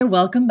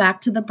Welcome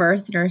back to the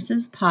Birth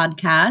Nurses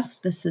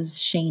Podcast. This is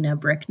Shayna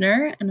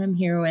Brickner, and I'm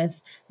here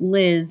with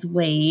Liz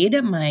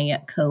Wade,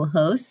 my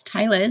co-host.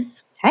 Hi,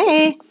 Liz.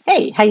 Hey,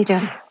 how you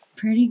doing?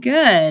 Pretty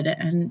good.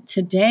 And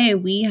today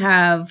we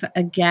have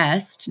a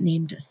guest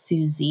named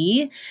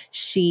Suzzie.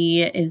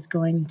 She is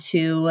going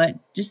to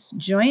just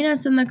join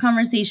us in the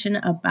conversation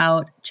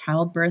about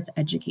childbirth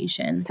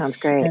education. Sounds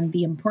great. And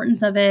the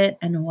importance of it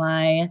and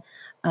why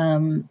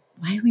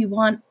we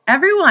want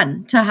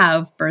everyone to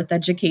have birth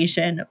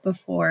education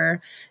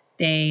before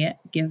they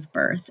give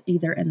birth,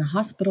 either in the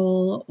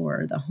hospital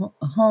or the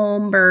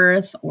home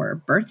birth or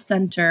birth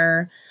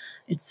center.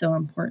 It's so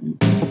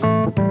important.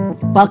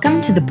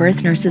 Welcome to the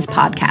Birth Nurses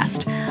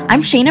Podcast.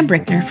 I'm Shayna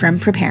Brickner from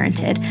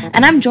Preparented,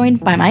 and I'm joined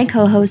by my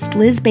co-host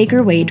Liz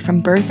Baker-Wade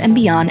from Birth and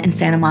Beyond in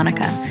Santa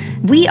Monica.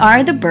 We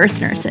are the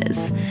Birth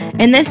Nurses.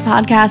 In this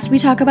podcast, we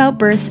talk about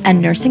birth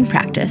and nursing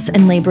practice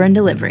in labor and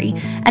delivery,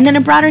 and in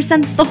a broader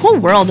sense, the whole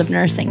world of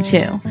nursing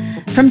too.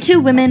 From two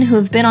women who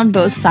have been on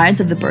both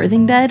sides of the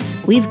birthing bed,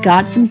 we've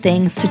got some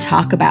things to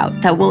talk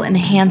about that will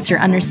enhance your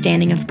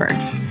understanding of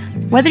birth.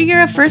 Whether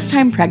you're a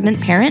first-time pregnant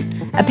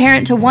parent, a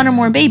parent to one or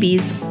more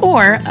babies,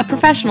 or a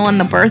professional in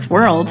the birth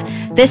world,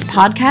 this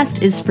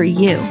podcast is for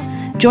you.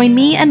 Join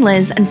me and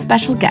Liz and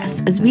special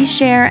guests as we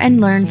share and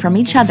learn from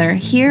each other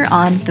here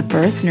on the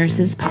Birth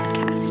Nurses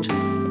Podcast.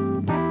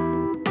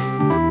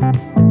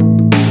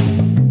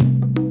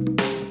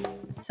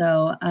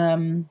 So,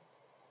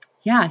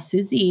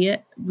 Suzzie,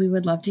 we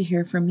would love to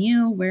hear from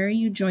you. Where are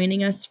you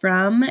joining us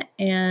from?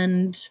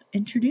 And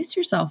introduce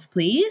yourself,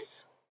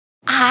 please.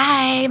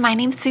 Hi, my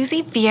name's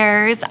Suzzie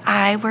Vehrs.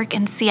 I work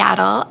in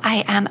Seattle.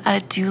 I am a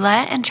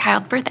doula and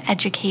childbirth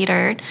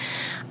educator.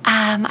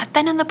 I've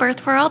been in the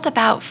birth world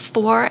about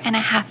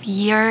 4.5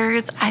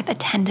 years. I've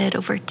attended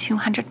over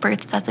 200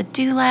 births as a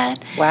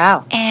doula.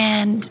 Wow.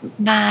 And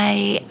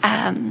my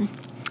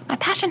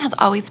passion has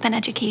always been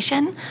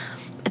education.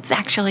 It's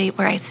actually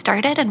where I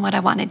started and what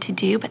I wanted to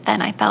do, but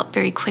then I felt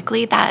very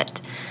quickly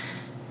that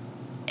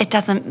it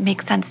doesn't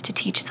make sense to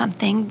teach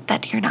something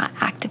that if you're not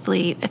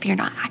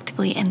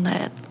actively in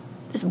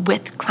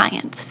with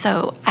clients.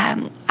 So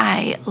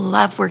I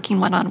love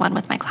working one-on-one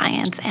with my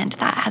clients, and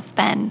that has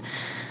been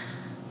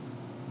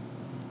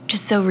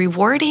just so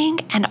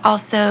rewarding and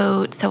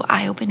also so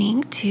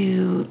eye-opening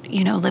to,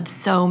 live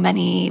so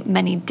many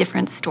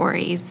different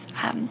stories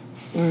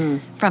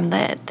from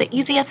the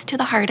easiest to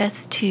the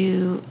hardest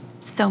to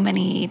so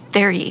many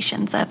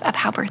variations of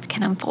how birth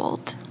can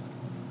unfold.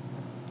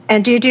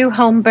 And do you do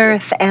home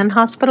birth and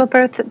hospital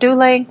birth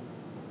doula?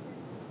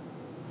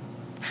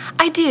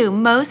 I do.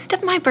 Most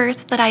of my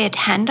births that I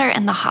attend are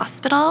in the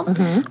hospital.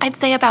 Mm-hmm. I'd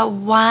say about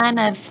 1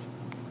 of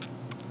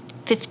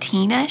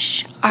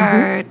 15-ish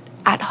are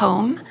at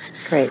home.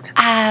 Great.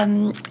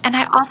 And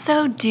I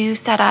also do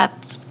set up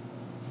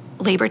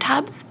labor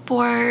tubs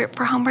for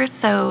home births.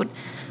 So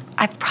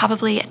I've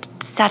probably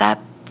set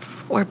up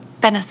or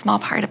been a small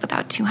part of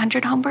about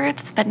 200 home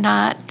births, but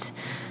not...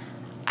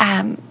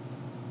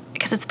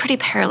 because it's pretty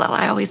parallel.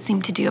 I always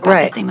seem to do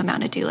about the same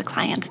amount of doula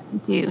clients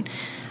do.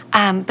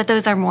 But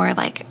those are more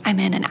like I'm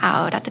in and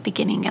out at the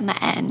beginning and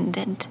the end,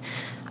 and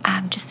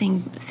just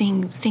seeing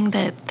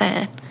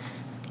the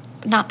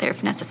not there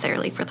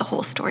necessarily for the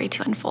whole story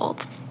to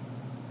unfold,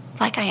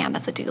 like I am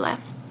as a doula.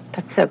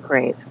 That's so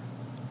great.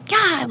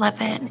 Yeah, I love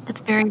it.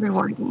 It's very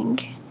rewarding.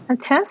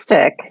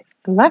 Fantastic.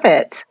 Love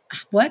it.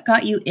 What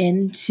got you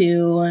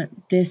into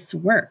this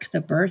work,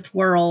 the birth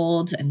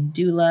world and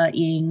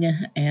doula-ing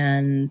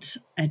and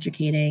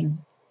educating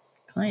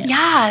clients?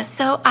 Yeah,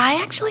 so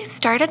I actually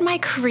started my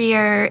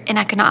career in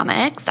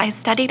economics. I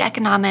studied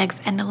economics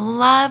and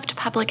loved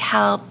public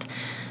health.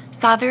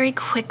 Saw very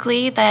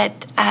quickly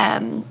that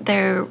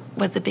there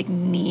was a big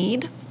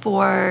need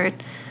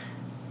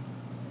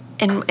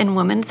in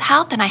women's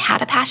health, and I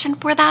had a passion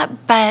for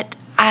that, but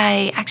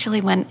I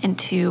actually went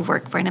into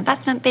work for an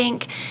investment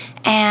bank,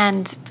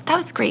 and that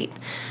was great.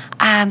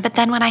 But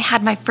then when I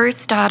had my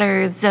first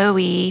daughter,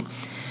 Zoe,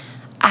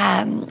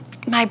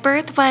 my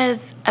birth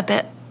was a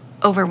bit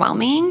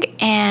overwhelming,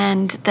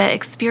 and the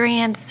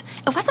experience,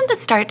 it wasn't the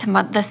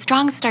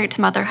strong start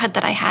to motherhood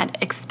that I had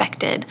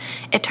expected.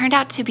 It turned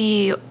out to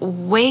be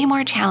way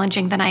more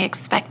challenging than I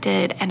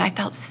expected, and I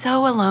felt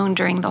so alone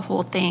during the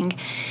whole thing.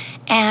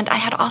 And I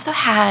had also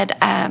had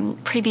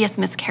previous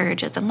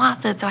miscarriages and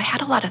losses, so I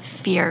had a lot of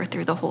fear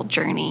through the whole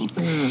journey.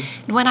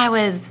 When I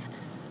was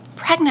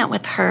pregnant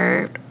with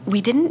her,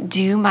 we didn't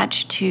do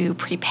much to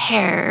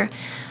prepare.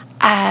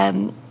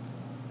 And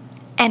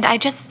I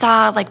just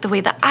saw like the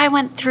way that I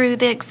went through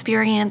the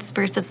experience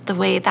versus the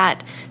way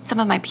that some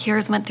of my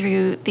peers went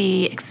through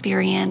the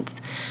experience.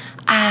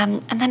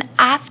 And then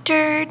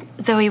after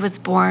Zoe was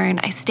born,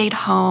 I stayed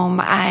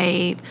home.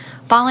 I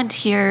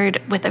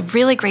volunteered with a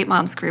really great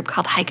moms group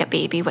called Hike Up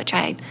Baby, which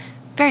I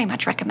very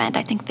much recommend.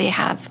 I think they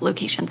have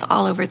locations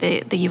all over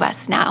the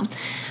U.S. now.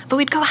 But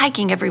we'd go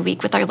hiking every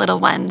week with our little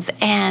ones.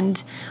 And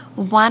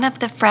one of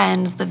the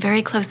friends, the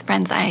very close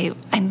friends I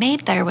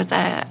made there was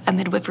a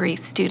midwifery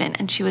student,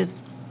 and she was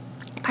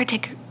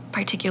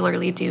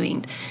particularly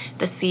doing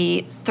the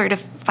C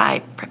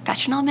certified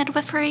professional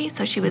midwifery.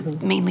 So she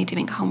was mainly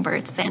doing home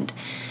births. And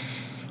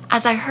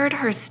as I heard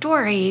her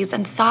stories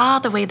and saw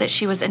the way that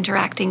she was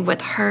interacting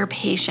with her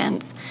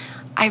patients,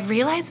 I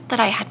realized that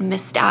I had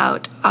missed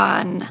out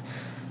on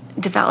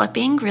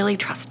developing really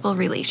trustful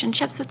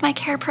relationships with my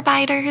care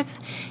providers,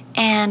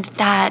 and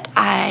that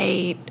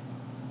I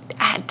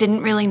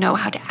didn't really know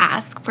how to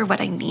ask for what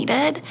I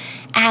needed.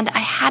 And I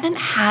hadn't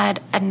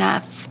had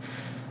enough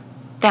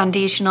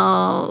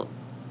foundational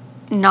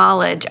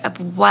knowledge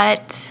of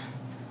what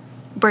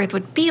birth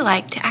would be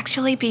like to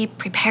actually be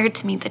prepared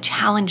to meet the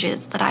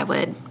challenges that I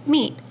would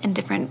meet in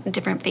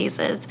different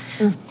phases.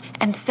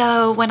 And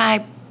so when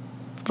I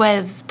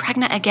was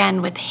pregnant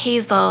again with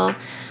Hazel,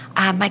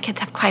 my kids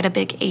have quite a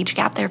big age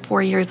gap. They're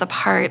 4 years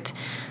apart.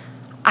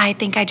 I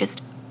think I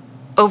just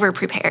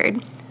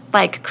over-prepared,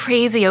 like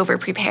crazy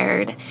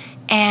over-prepared.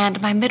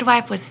 And my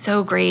midwife was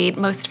so great.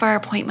 Most of our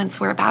appointments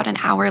were about an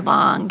hour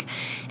long.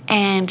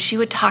 And she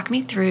would talk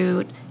me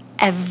through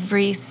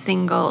every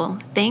single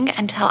thing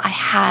until I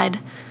had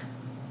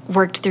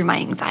worked through my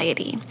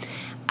anxiety.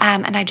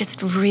 And I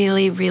just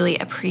really, really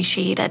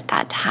appreciated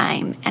that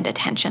time and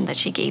attention that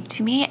she gave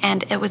to me.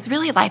 And it was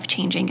really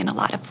life-changing in a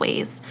lot of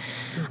ways.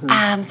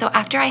 So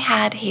after I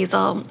had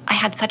Hazel, I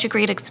had such a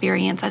great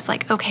experience. I was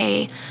like,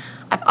 okay,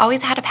 I've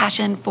always had a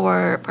passion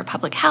for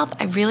public health.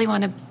 I really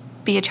want to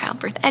be a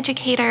childbirth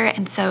educator.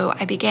 And so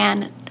I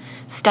began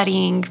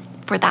studying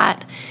for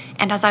that.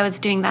 And as I was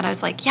doing that, I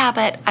was like, yeah,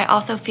 but I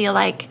also feel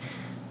like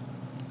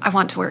I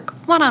want to work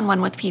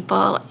one-on-one with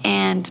people.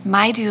 And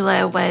my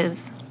doula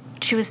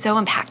she was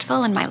so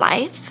impactful in my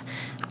life.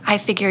 I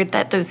figured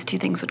that those two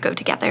things would go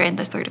together, and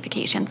the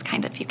certifications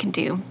kind of you can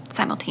do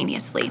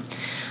simultaneously.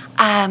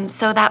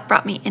 So that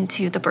brought me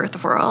into the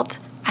birth world.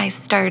 I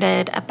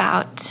started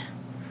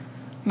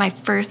my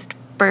first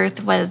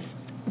birth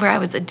was where I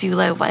was a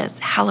doula was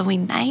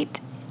Halloween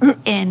night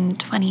in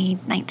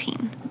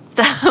 2019.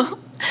 So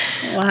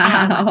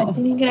Wow. I've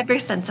been doing it ever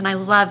since, and I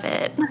love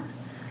it.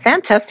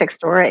 Fantastic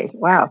story.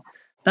 Wow.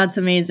 That's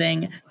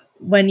amazing.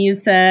 When you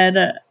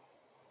said,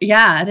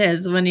 yeah, it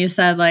is. When you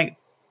said like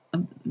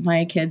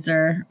my kids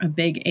are a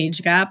big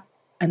age gap,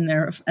 and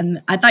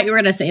I thought you were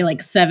going to say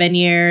like 7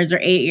 years or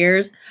 8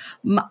 years.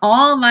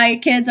 All my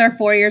kids are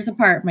 4 years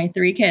apart, my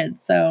 3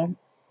 kids. So,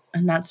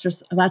 and that's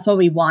what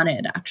we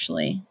wanted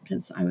actually,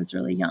 because I was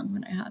really young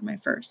when I had my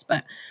first,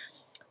 but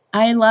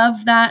I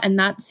love that. And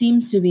that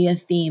seems to be a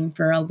theme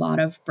for a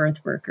lot of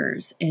birth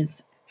workers,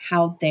 is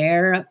how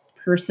their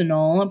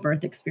personal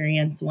birth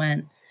experience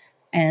went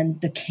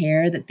and the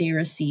care that they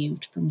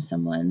received from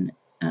someone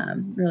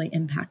really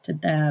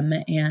impacted them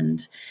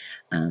and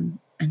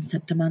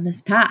set them on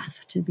this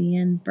path to be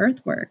in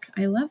birth work.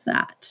 I love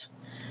that.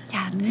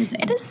 Yeah, amazing.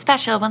 It is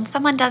special when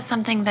someone does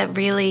something that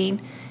really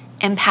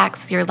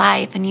impacts your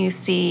life and you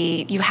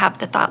have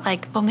the thought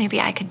like, well, maybe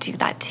I could do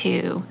that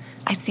too.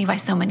 I see why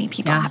so many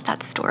people have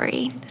that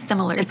story,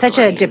 similar It's stories.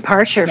 such a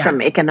departure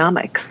from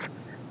economics.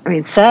 I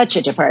mean, such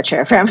a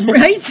departure from...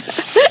 Right?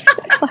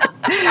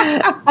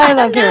 I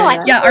love hearing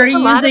that. Yeah, are you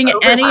using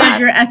any of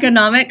your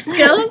economic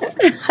skills?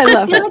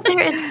 I feel like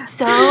there is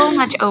so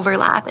much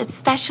overlap,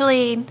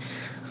 especially...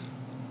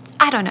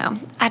 I don't know,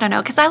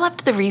 because I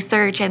loved the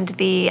research and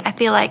I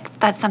feel like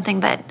that's something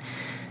that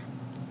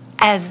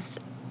as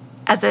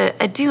a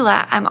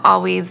doula, I'm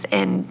always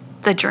in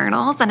the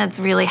journals, and it's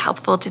really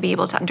helpful to be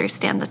able to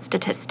understand the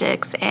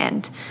statistics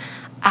and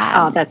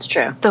that's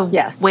true. The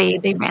way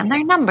they ran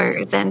their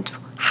numbers and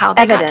how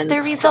they got to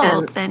their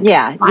results and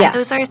why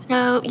those are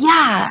so,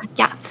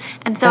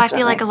 And so I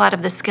feel like a lot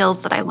of the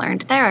skills that I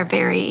learned there are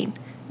very,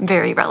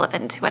 very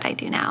relevant to what I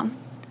do now.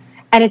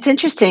 And it's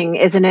interesting,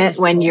 isn't it,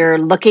 when you're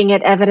looking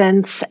at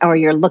evidence or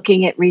you're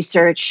looking at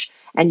research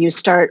and you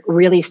start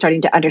really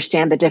starting to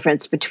understand the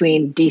difference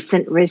between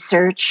decent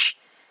research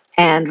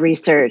and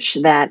research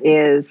that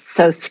is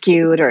so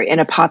skewed or in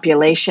a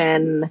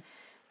population,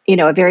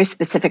 a very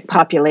specific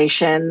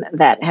population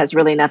that has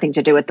really nothing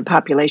to do with the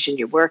population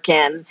you work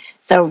in.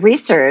 So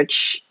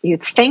research, you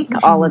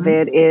think all of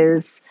it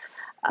is,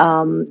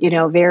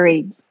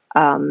 very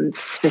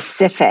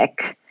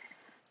specific,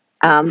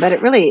 but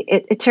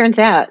it turns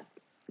out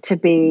to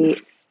be,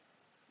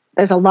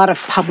 there's a lot of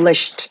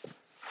published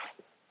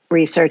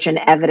research and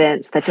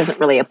evidence that doesn't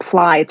really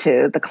apply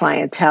to the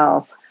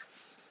clientele.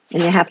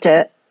 And you have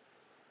to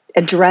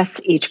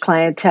address each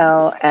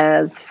clientele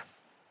as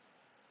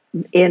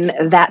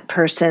in that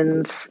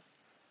person's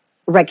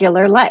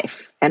regular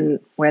life and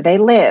where they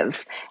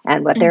live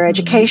and what their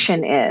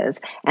education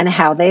is and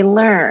how they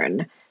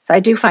learn. So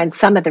I do find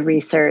some of the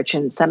research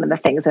and some of the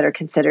things that are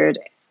considered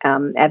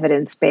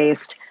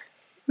evidence-based,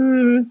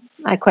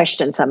 I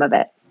question some of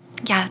it.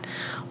 Yeah.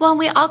 Well,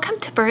 we all come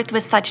to birth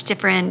with such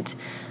different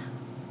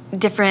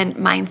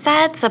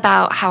mindsets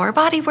about how our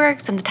body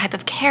works and the type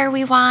of care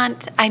we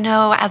want. I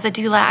know as a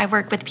doula, I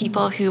work with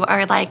people who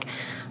are like,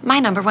 my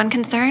number one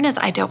concern is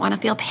I don't want to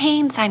feel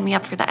pain. Sign me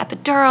up for the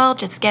epidural.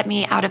 Just get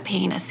me out of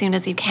pain as soon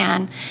as you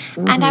can.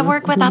 And I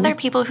work with other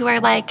people who are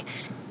like,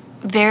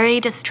 very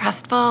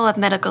distrustful of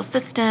medical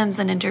systems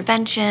and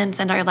interventions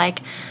and are like,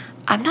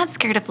 I'm not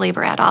scared of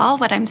labor at all.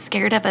 What I'm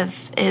scared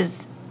of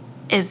is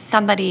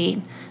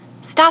somebody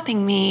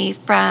stopping me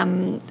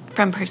from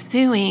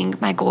pursuing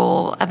my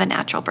goal of a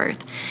natural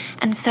birth.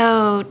 And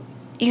so,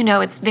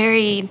 it's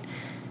very,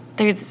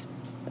 there's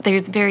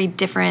very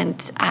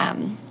different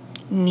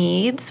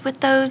needs with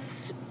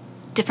those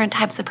different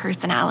types of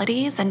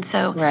personalities. And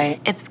so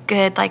It's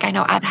good. Like, I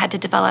know I've had to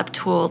develop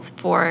tools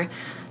for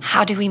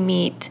how do we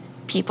meet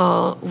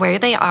people where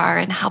they are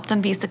and help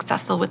them be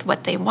successful with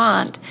what they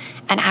want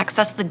and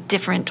access the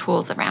different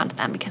tools around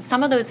them, because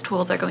some of those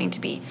tools are going to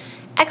be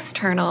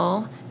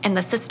external in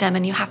the system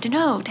and you have to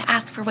know to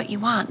ask for what you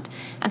want.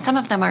 And some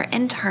of them are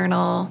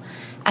internal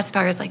as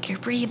far as like your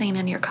breathing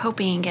and your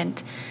coping,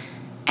 and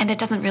it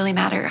doesn't really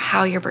matter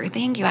how you're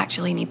birthing. You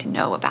actually need to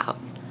know about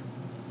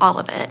all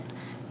of it,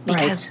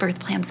 because birth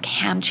plans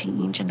can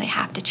change and they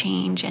have to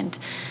change, and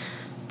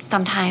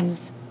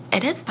sometimes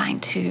it is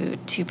fine to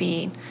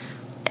be,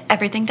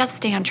 everything does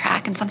stay on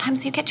track, and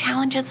sometimes you get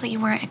challenges that you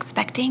weren't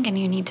expecting and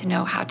you need to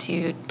know how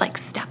to like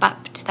step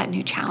up to that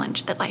new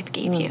challenge that life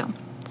gave you.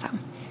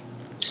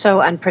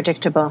 So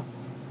unpredictable.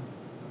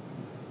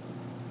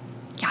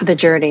 Yeah. The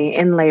journey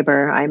in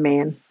labor, I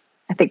mean.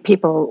 I think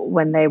people,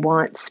 when they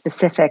want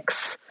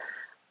specifics,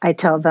 I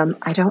tell them,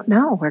 I don't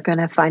know. We're going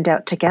to find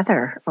out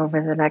together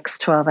over the next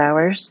 12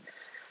 hours.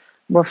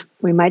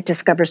 We might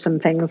discover some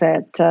things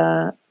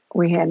that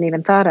we hadn't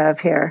even thought of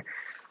here.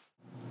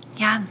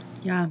 Yeah.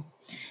 Yeah.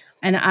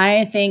 And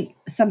I think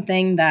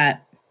something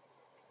that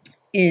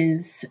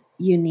is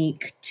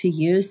unique to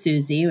you,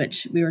 Suzzie,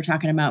 which we were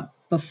talking about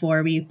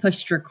before we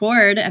pushed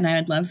record, and I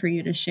would love for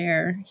you to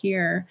share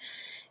here,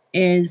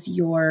 is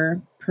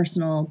your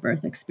personal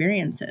birth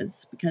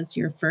experiences, because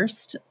your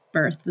first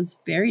birth was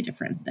very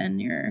different than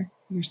your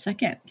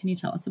second. Can you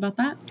tell us about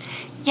that?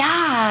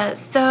 Yeah.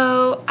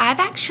 So I've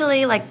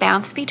actually like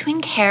bounced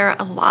between care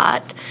a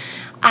lot.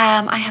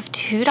 I have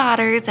 2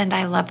 daughters and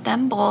I love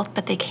them both,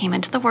 but they came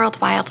into the world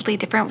wildly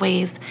different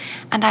ways.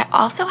 And I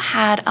also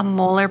had a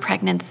molar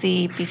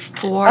pregnancy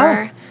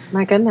before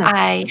my goodness.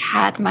 I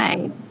had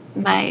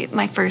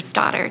my first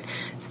daughter.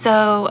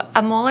 So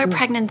a molar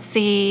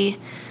pregnancy,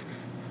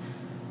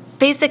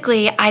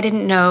 basically I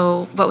didn't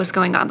know what was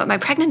going on, but my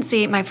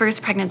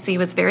first pregnancy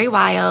was very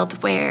wild,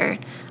 where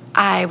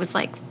I was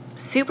like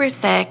super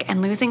sick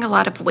and losing a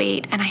lot of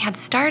weight, and I had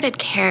started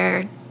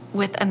care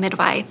with a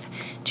midwife.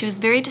 She was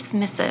very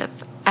dismissive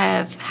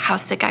of how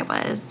sick I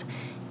was.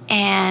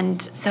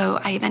 And so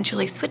I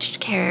eventually switched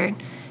care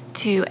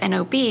to an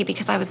OB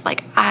because I was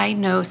like, I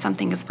know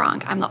something is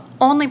wrong. I'm the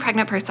only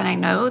pregnant person I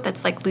know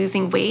that's like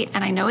losing weight,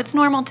 and I know it's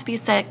normal to be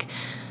sick,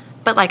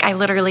 but like I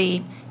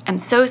literally am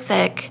so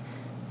sick,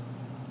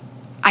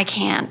 I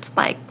can't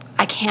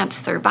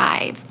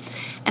survive.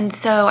 And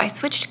so I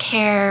switched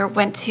care,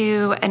 went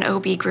to an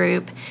OB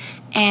group,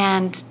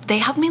 and they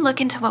helped me look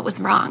into what was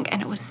wrong.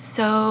 And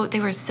they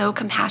were so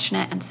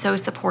compassionate and so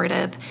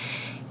supportive.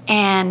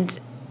 And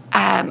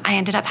I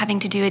ended up having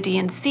to do a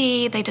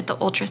D&C. They did the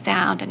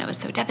ultrasound, and it was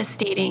so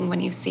devastating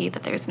when you see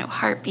that there's no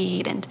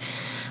heartbeat. And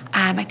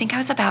I think I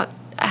was about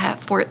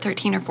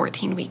 13 or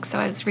 14 weeks. So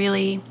I was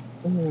really,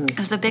 it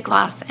was a big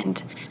loss,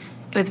 and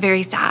it was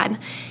very sad.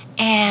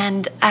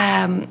 And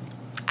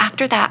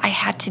after that, I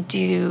had to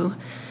do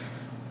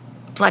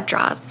blood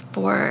draws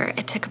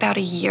it took about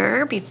a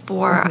year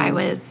before I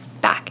was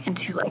back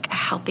into like a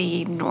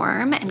healthy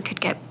norm and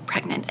could get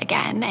pregnant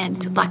again.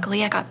 And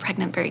luckily I got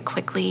pregnant very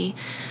quickly.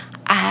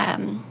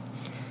 And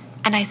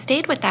I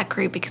stayed with that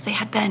group because they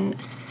had been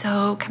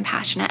so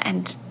compassionate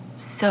and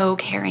so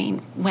caring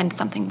when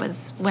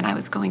I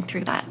was going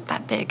through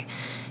that big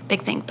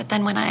thing. But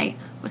then when I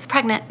was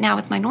pregnant, now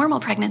with my normal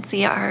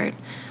pregnancy, our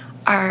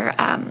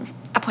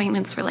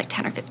appointments were like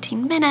 10 or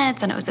 15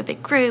 minutes, and it was a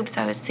big group,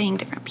 so I was seeing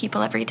different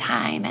people every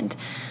time. And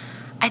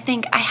I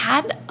think I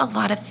had a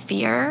lot of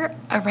fear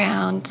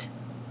around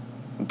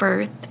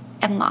birth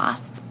and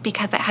loss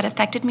because it had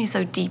affected me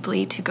so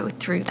deeply to go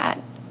through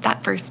that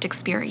first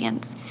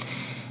experience.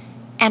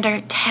 And our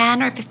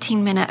 10 or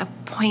 15-minute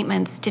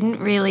appointments didn't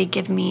really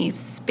give me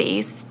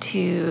space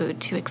to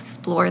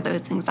explore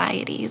those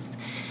anxieties.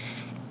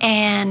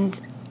 And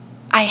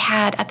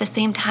at the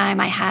same time,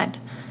 I had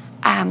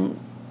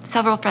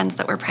several friends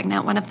that were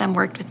pregnant. One of them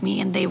worked with me,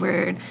 and they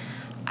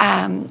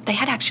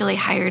had actually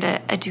hired a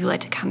doula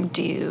to come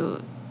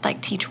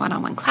teach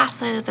one-on-one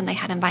classes, and they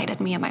had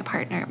invited me and my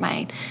partner,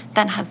 my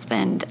then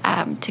husband,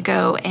 to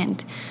go,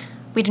 and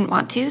we didn't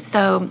want to.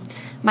 So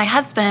my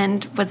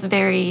husband was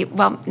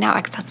now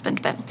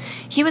ex-husband, but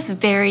he was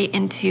very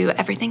into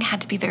everything had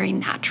to be very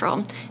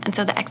natural. And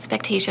so the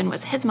expectation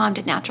was his mom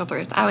did natural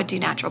births, I would do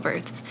natural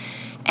births.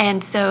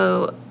 And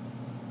so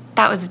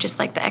that was just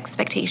like the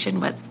expectation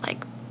was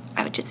like,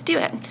 I would just do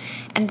it.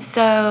 And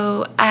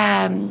so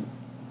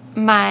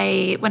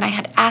when I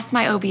had asked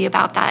my OB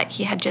about that,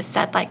 he had just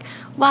said like,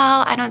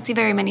 well, I don't see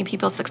very many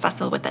people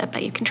successful with it,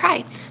 but you can try.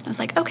 And I was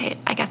like, okay,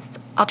 I guess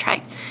I'll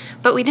try.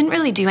 But we didn't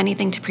really do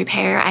anything to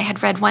prepare. I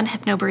had read one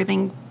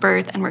hypnobirthing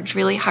birth and worked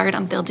really hard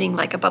on building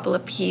like a bubble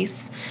of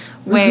peace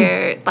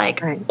where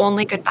like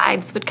only good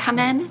vibes would come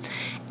in.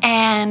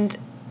 And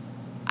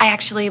I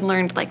actually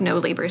learned like no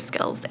labor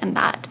skills in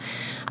that.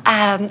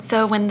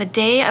 So when the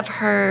day of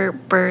her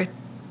birth,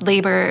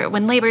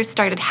 when labor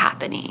started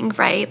happening,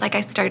 right? Like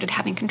I started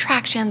having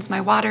contractions,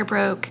 my water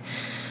broke.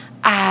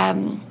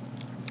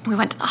 We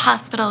went to the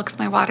hospital because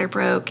my water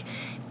broke,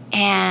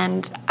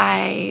 and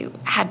I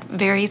had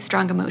very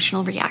strong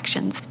emotional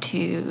reactions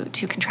to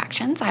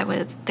contractions.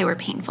 They were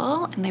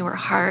painful and they were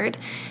hard,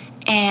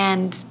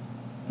 and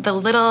the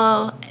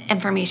little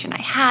information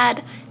I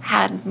had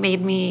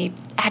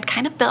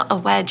kind of built a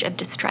wedge of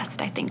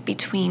distrust, I think,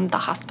 between the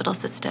hospital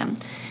system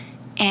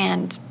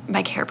and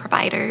my care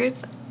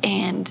providers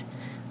and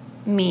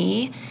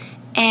me.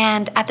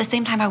 And at the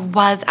same time, I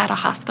was at a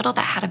hospital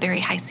that had a very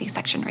high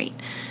C-section rate.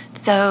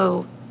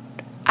 So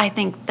I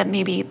think that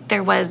maybe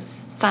there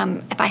was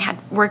if I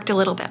had worked a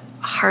little bit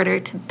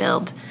harder to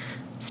build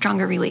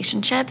stronger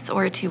relationships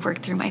or to work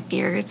through my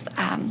fears,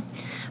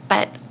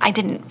 but I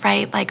didn't,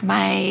 right? Like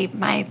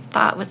my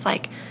thought was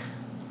like,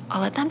 I'll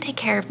let them take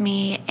care of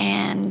me.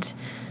 And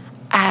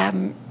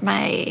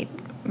my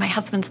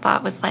husband's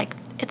thought was like,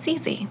 it's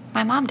easy.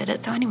 My mom did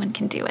it, so anyone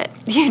can do it,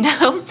 you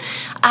know?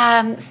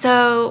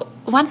 So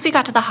once we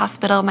got to the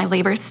hospital, my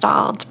labor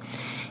stalled.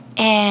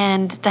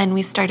 And then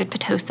we started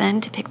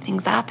Pitocin to pick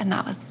things up, and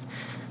that was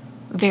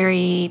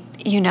very,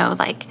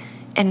 like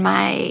in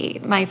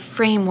my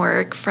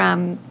framework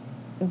from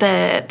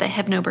the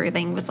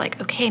hypnobirthing was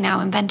like, okay,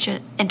 now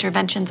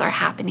interventions are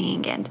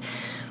happening. And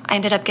I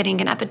ended up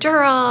getting an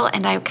epidural,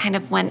 and I kind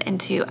of went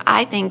into,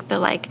 I think the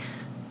like,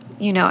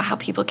 how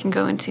people can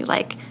go into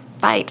like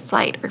fight,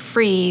 flight, or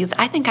freeze.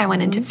 I think I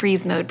went into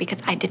freeze mode because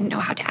I didn't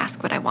know how to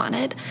ask what I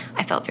wanted.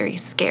 I felt very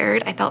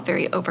scared. I felt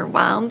very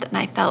overwhelmed. And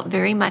I felt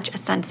very much a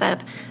sense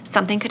of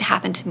something could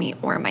happen to me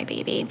or my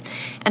baby.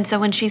 And so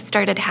when she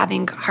started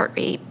having heart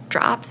rate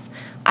drops,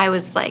 I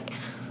was like,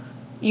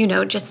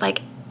 just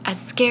like as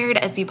scared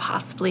as you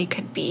possibly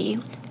could be.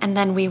 And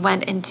then we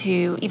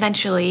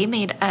eventually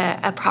made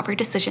a proper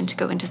decision to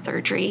go into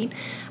surgery.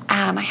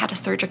 I had a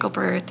surgical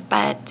birth,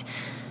 but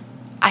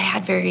I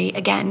had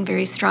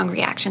very strong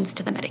reactions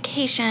to the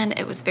medication.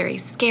 It was very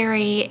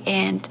scary.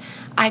 And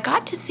I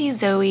got to see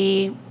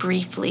Zoe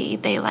briefly.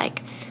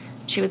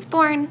 She was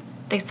born,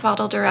 they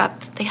swaddled her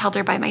up, they held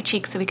her by my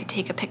cheek so we could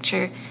take a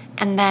picture.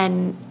 And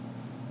then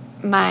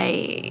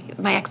my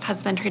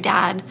ex-husband, her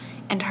dad,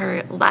 and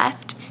her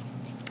left,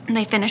 and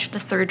they finished the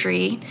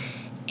surgery.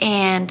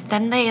 And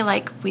then they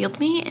wheeled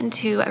me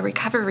into a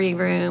recovery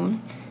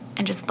room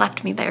and just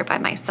left me there by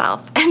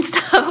myself. And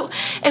so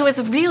it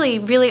was really,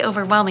 really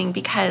overwhelming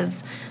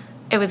because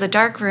it was a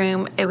dark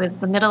room. It was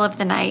the middle of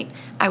the night.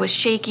 I was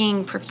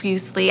shaking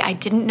profusely. I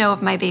didn't know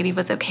if my baby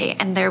was okay.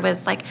 And there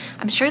was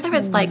I'm sure there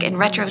was in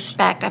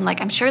retrospect,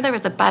 I'm sure there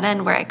was a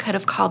button where I could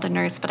have called a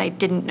nurse, but I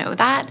didn't know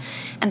that.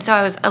 And so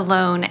I was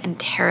alone and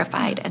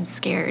terrified and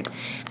scared.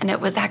 And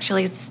it was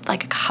actually a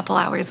couple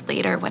hours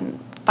later when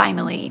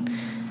finally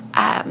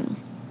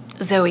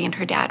Zoe and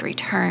her dad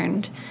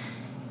returned.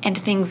 And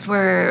things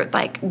were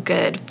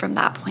good from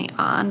that point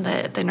on.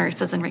 The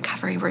nurses in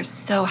recovery were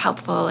so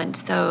helpful and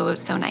so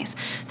nice.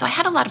 So I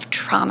had a lot of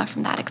trauma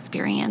from that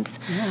experience.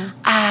 Yeah.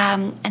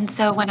 And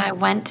so when I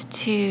went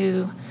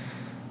to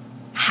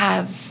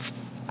have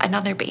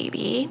another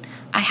baby,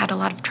 I had a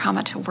lot of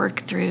trauma to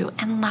work through.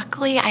 And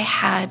luckily I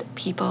had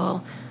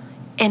people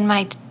in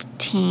my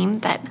team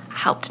that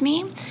helped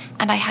me.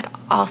 And I had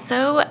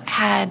also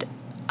had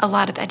a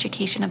lot of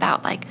education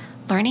about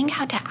learning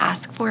how to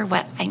ask for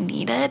what I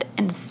needed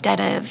instead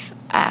of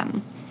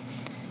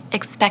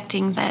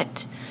expecting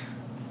that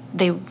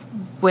they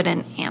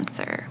wouldn't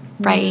answer,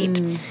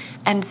 right?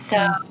 And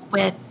so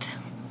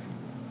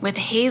with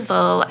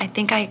Hazel, I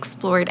think I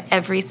explored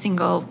every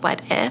single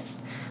what if.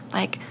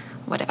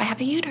 What if I have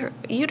a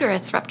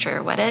uterus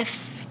rupture? What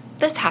if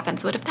this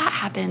happens? What if that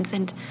happens?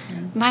 And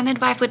my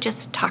midwife would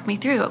just talk me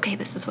through, okay,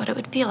 this is what it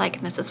would feel like,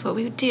 and this is what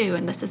we would do,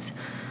 and this is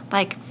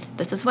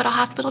what a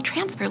hospital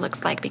transfer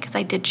looks like, because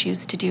I did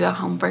choose to do a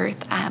home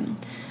birth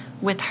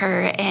with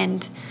her.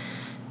 And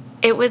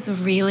it was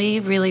really,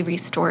 really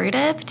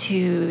restorative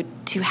to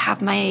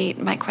have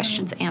my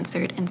questions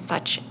answered in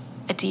such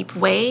a deep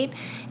way.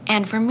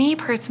 And for me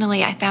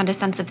personally, I found a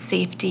sense of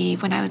safety.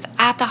 When I was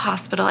at the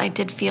hospital, I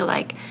did feel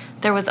like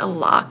there was a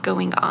lot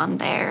going on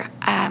there.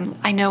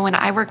 I know when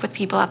I work with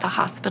people at the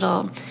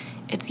hospital,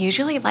 it's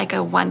usually a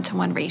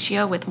 1-to-1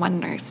 ratio with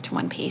one nurse to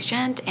one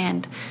patient.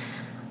 And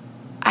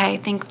I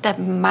think that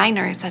my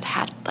nurse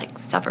had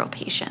several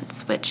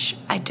patients, which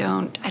I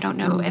don't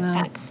know if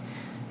that's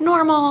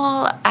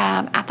normal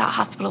at that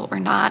hospital or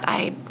not.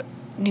 I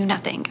knew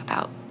nothing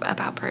about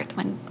birth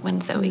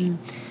when Zoe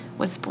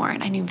was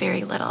born. I knew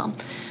very little.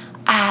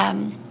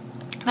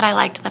 But I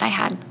liked that I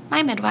had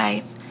my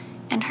midwife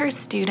and her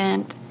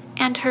student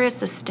and her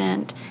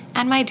assistant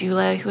and my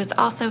doula, who was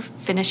also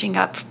finishing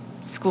up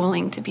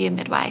schooling to be a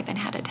midwife and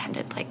had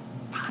attended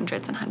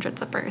hundreds and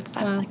hundreds of births.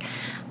 I was like,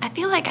 I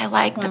feel like I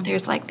like that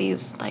there's like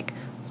these like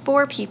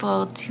 4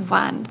 people to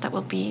 1 that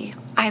will be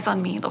eyes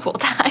on me the whole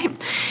time.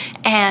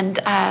 And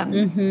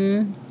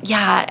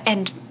yeah,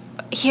 and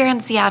here in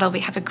Seattle,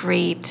 we have a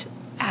great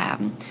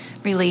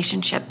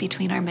relationship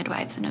between our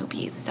midwives and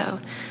OBs. So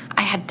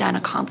I had done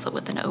a consult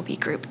with an OB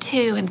group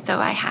too, and so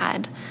I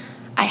had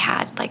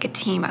like a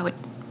team I would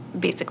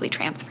basically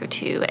transfer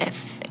to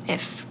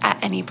if at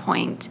any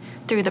point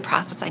through the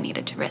process I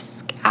needed to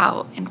risk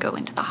out and go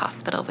into the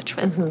hospital, which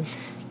was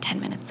 10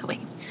 minutes away.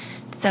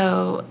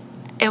 So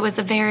it was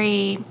a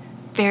very,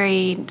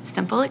 very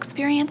simple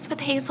experience with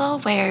Hazel,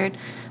 where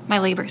my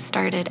labor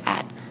started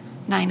at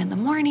 9 in the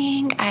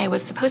morning. I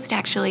was supposed to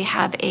actually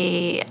have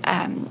a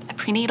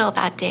prenatal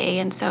that day,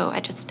 and so I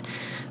just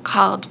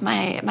called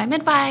my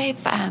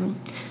midwife,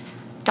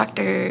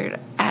 Dr.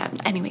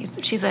 Anyways,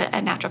 she's a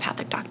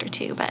naturopathic doctor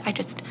too, but I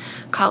just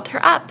called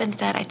her up and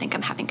said, I think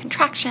I'm having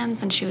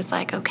contractions, and she was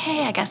like,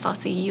 okay, I guess I'll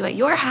see you at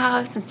your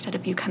house instead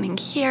of you coming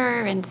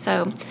here. And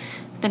so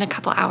within a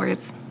couple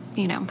hours,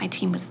 my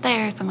team was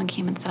there. Someone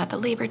came and set up a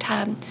labor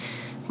tub.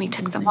 We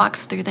took some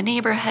walks through the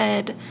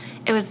neighborhood.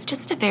 It was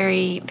just a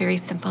very, very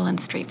simple and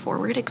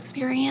straightforward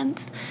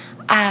experience.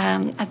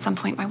 At some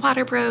point, my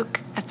water broke.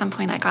 At some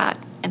point, I got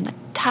in the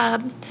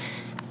tub.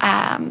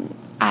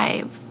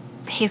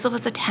 Hazel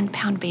was a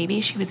 10-pound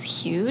baby. She was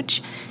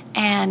huge.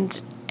 And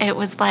it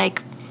was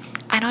like,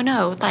 I don't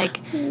know,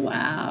 like,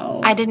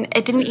 wow.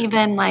 It didn't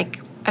even like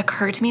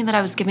occur to me that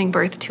I was giving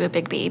birth to a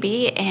big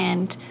baby,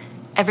 and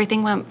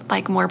everything went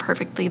like more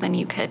perfectly than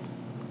you could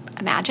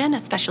imagine,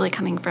 especially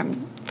coming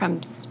from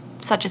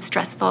such a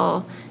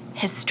stressful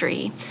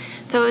history.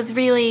 So it was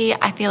really,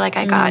 I feel like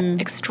I got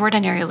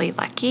extraordinarily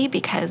lucky,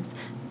 because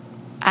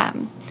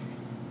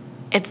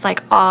it's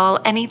like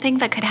anything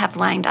that could have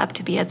lined up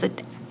to be as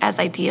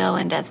ideal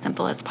and as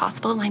simple as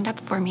possible lined up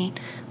for me,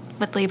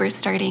 with labor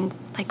starting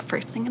like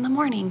first thing in the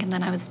morning, and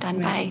then I was done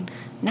by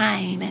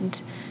 9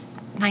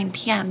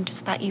 p.m.,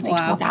 just that easy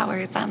 12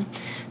 hours.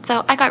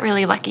 So I got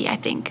really lucky, I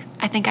think.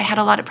 I had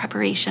a lot of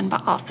preparation,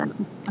 but also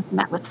was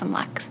met with some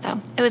luck. So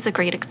it was a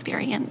great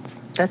experience.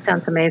 That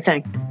sounds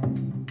amazing.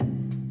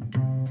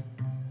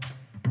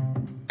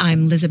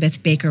 I'm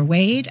Elizabeth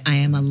Baker-Wade. I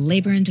am a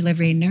labor and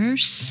delivery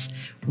nurse,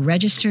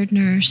 registered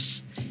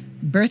nurse,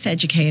 birth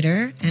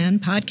educator,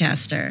 and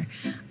podcaster.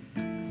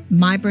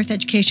 My birth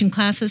education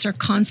classes are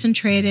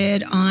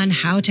concentrated on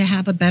how to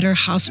have a better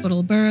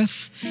hospital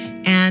birth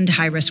and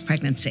high-risk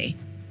pregnancy.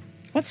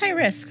 What's high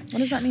risk? What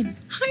does that mean?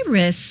 High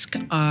risk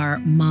are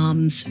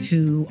moms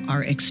who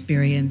are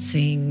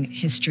experiencing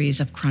histories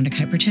of chronic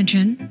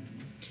hypertension,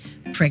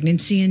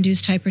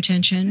 pregnancy-induced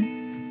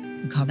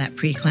hypertension, we call that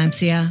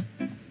preeclampsia,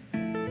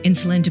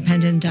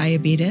 insulin-dependent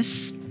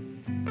diabetes,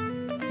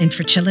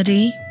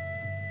 infertility,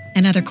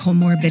 and other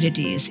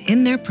comorbidities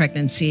in their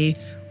pregnancy,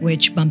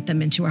 which bump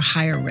them into a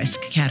higher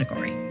risk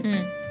category.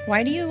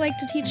 Why do you like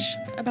to teach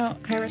about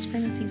high-risk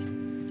pregnancies?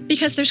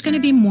 Because there's going to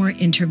be more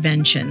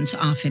interventions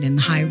often in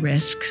the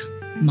high-risk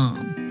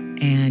mom.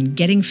 And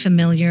getting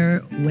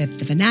familiar with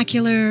the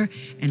vernacular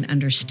and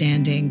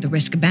understanding the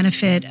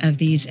risk-benefit of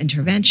these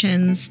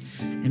interventions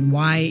and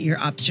why your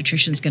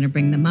obstetrician is going to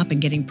bring them up,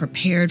 and getting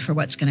prepared for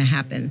what's going to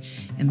happen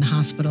in the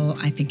hospital,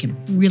 I think can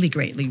really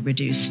greatly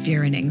reduce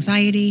fear and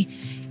anxiety.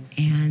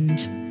 And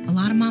a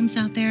lot of moms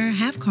out there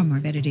have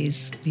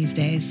comorbidities these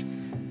days.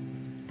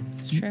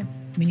 It's true.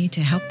 We need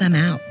to help them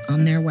out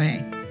on their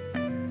way.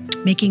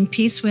 Making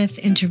peace with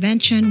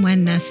intervention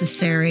when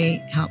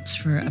necessary helps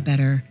for a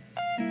better,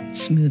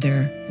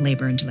 smoother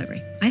labor and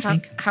delivery, I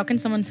think. How can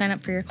someone sign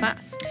up for your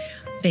class?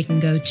 They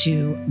can go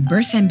to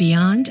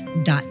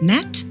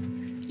birthandbeyond.net.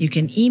 You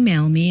can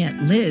email me at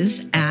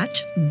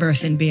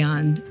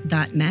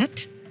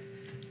liz@birthandbeyond.net.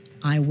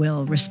 I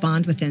will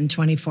respond within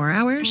 24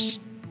 hours.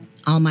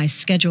 All my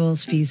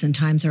schedules, fees, and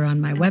times are on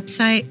my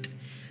website.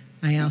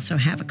 I also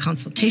have a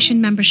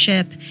consultation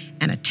membership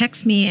and a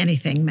Text Me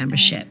Anything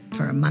membership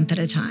for a month at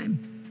a time,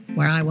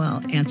 where I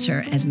will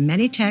answer as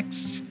many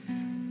texts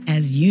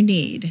as you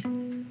need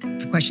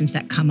for questions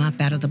that come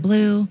up out of the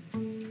blue.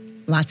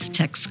 Lots of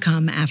texts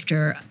come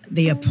after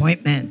the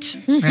appointment,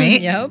 right?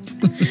 Yep.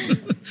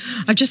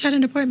 I just had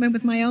an appointment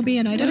with my OB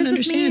and I don't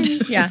understand.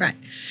 Yeah. Right.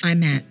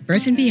 I'm at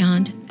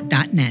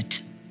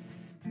birthandbeyond.net.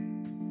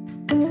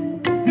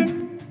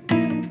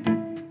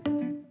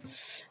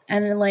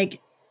 And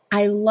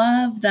I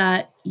love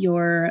that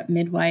your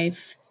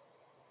midwife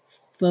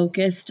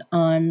focused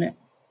on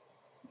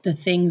the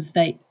things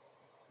that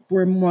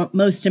were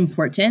most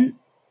important.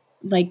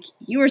 Like,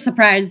 you were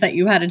surprised that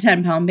you had a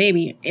 10-pound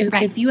baby.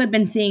 If you had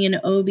been seeing an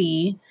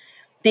OB,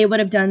 they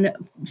would have done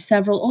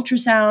several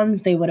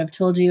ultrasounds. They would have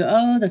told you,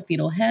 oh, the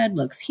fetal head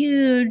looks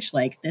huge.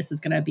 Like, this is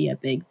going to be a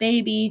big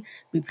baby.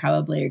 We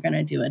probably are going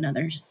to do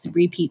another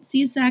repeat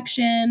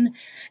C-section,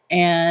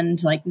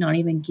 and not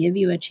even give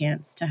you a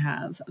chance to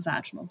have a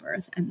vaginal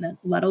birth, and then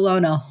let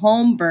alone a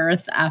home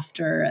birth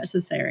after a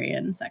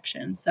cesarean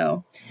section.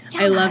 So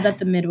I love that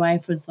the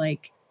midwife was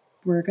like,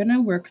 we're going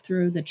to work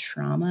through the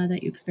trauma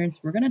that you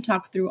experienced. We're going to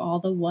talk through all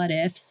the what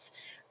ifs,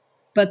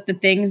 but the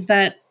things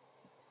that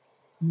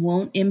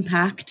won't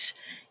impact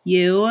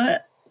you,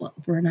 well,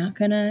 we're not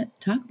going to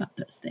talk about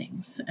those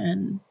things.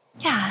 And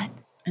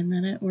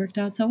then it worked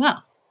out so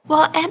well.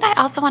 Well, and I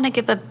also want to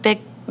give a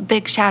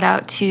big shout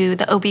out to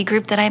the OB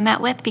group that I met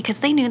with, because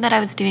they knew that I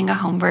was doing a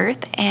home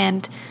birth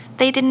and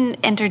they didn't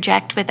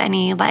interject with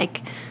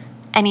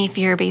any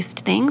fear-based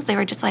things. They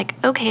were just like,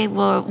 okay,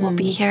 we'll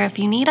be here if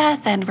you need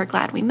us, and we're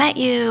glad we met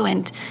you,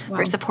 and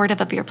we're supportive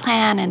of your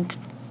plan, and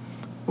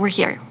we're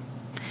here.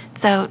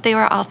 So they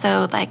were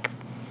also like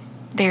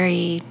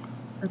very...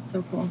 That's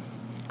so cool.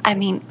 I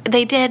mean,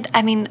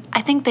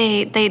 I think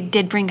they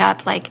did bring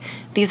up, like,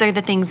 these are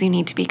the things you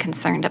need to be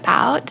concerned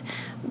about,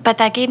 but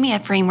that gave me a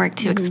framework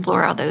to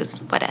explore all those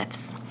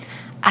what-ifs.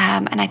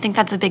 And I think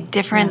that's a big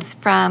difference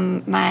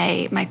from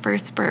my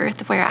first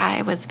birth, where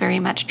I was very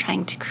much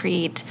trying to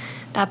create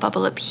that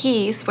bubble of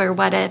peace, where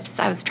what-ifs,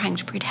 I was trying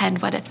to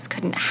pretend what-ifs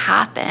couldn't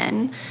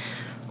happen,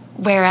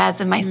 whereas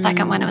in my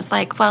second one, it was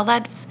like, well,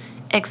 let's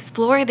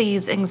explore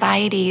these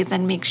anxieties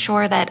and make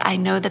sure that I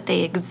know that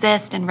they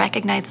exist and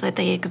recognize that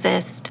they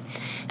exist,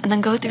 and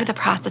then go through the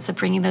process of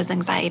bringing those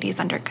anxieties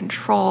under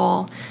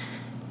control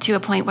to a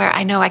point where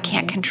I know I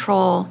can't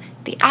control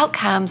the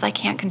outcomes. I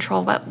can't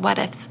control what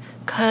ifs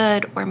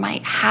could or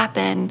might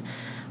happen,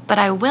 but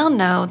I will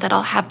know that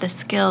I'll have the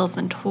skills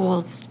and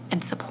tools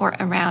and support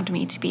around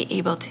me to be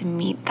able to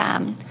meet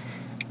them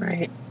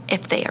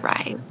if they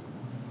arise.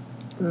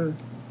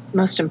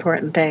 Most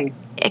important thing.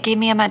 It gave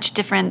me a much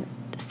different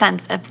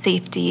sense of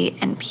safety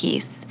and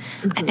peace.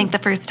 I think the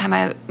first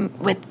time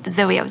with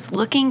Zoe, I was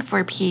looking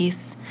for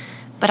peace,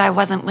 but I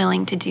wasn't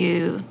willing to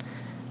do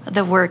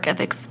the work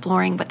of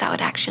exploring what that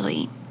would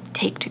actually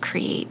take to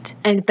create.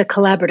 And the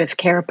collaborative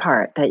care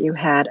part, that you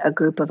had a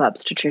group of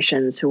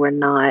obstetricians who were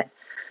not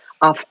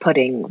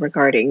off-putting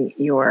regarding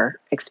your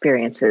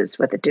experiences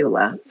with a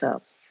doula.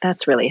 So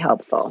that's really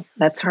helpful.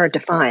 That's hard to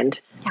find.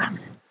 Yeah.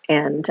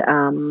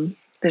 And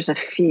there's a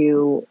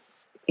few,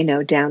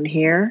 down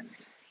here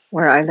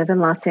where I live in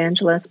Los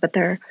Angeles, but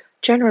there are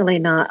generally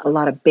not a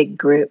lot of big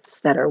groups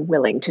that are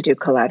willing to do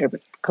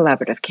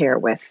collaborative care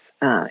with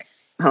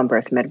home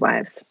birth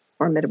midwives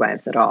or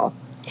midwives at all.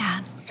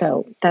 Yeah.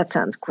 So that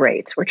sounds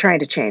great. We're trying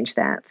to change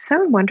that.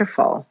 So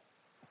wonderful.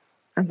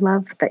 I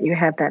love that you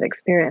had that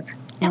experience.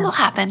 It will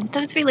happen.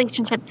 Those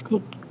relationships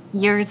take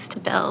years to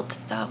build.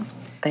 So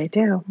they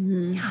do.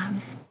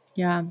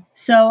 Yeah.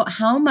 So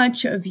how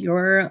much of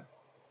your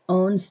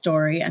own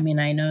story, I mean,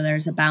 I know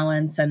there's a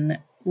balance, and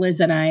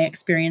Liz and I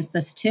experienced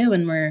this too,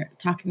 and we're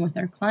talking with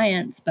our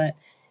clients, but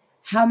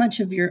how much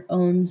of your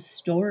own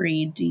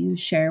story do you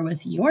share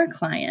with your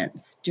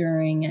clients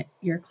during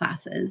your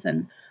classes?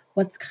 And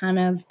what's kind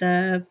of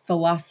the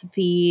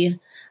philosophy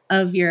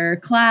of your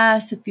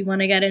class, if you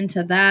want to get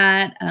into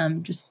that,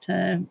 just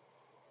to,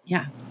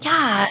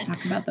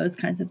 talk about those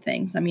kinds of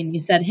things. I mean, you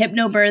said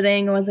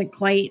hypnobirthing wasn't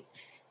quite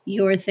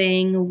your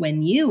thing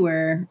when you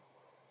were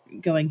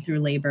going through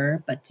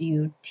labor, but do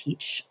you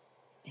teach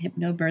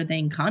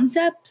hypnobirthing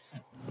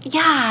concepts?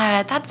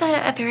 Yeah, that's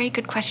a very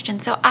good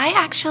question. So I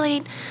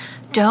actually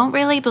don't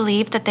really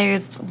believe that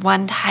there's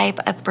one type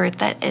of birth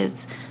that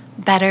is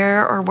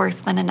better or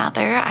worse than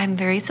another. I'm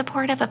very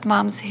supportive of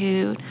moms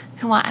who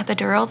want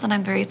epidurals, and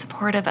I'm very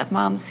supportive of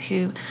moms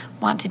who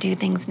want to do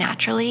things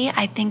naturally.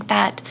 I think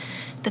that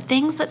the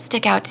things that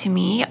stick out to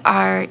me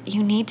are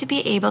you need to be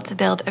able to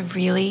build a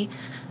really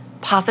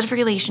positive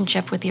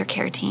relationship with your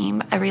care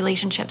team, a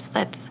relationship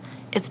that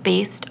is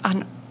based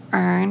on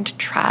earned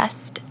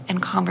trust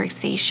and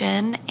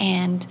conversation.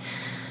 And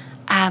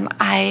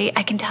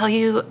I can tell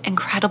you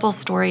incredible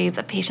stories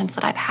of patients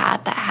that I've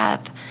had that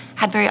have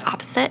had very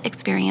opposite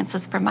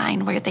experiences from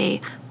mine, where they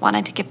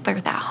wanted to give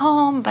birth at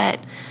home, but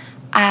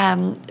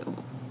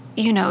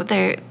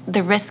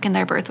the risk in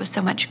their birth was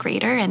so much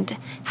greater, and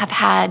have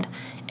had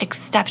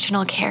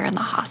exceptional care in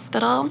the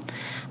hospital.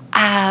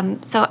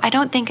 So I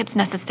don't think it's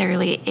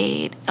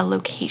necessarily a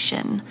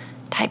location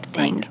type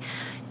thing. Right.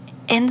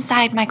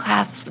 Inside my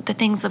class, the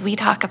things that we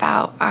talk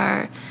about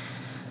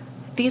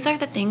these are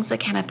the things that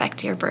can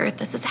affect your birth.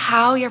 This is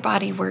how your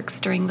body works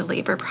during the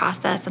labor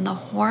process, and the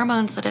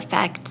hormones that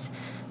affect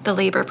the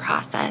labor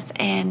process.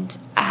 And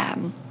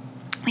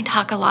we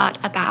talk a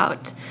lot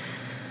about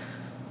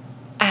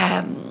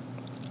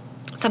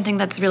something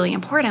that's really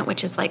important,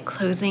 which is like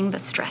closing the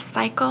stress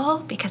cycle.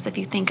 Because if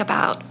you think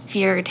about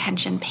fear,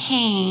 tension,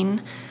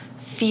 pain,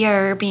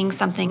 fear being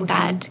something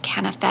that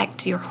can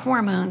affect your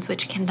hormones,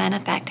 which can then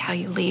affect how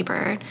you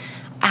labor.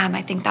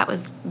 I think that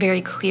was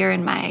very clear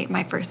in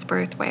my first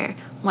birth, where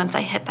once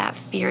I hit that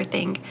fear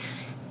thing,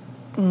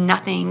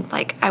 nothing,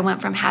 like I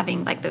went from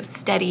having like those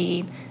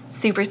steady,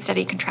 super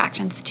steady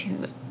contractions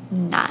to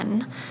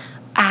none.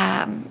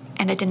 And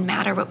it didn't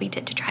matter what we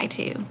did to try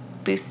to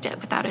boost it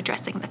without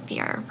addressing the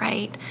fear,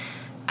 right?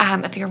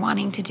 If you're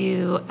wanting to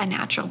do a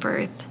natural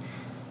birth,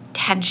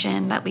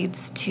 tension that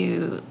leads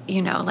to,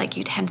 like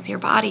you tense your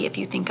body. If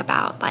you think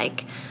about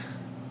like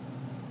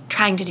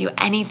trying to do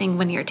anything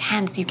when you're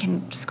tense, you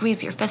can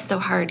squeeze your fist so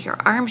hard your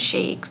arm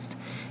shakes.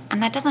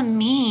 And that doesn't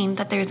mean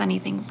that there's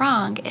anything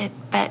wrong,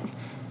 but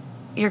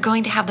you're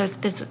going to have those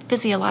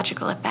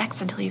physiological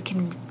effects until you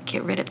can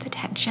get rid of the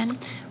tension,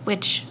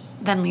 which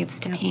then leads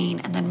to pain,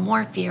 and then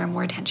more fear,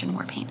 more tension,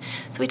 more pain.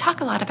 So we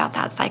talk a lot about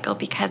that cycle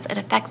because it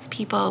affects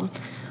people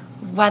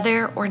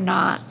whether or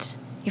not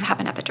you have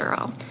an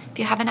epidural. If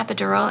you have an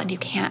epidural and you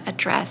can't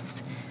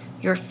address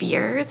your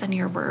fears and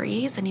your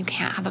worries and you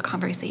can't have a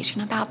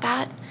conversation about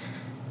that,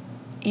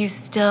 you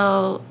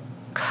still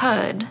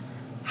could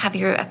have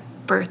your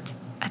birth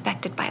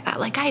affected by that,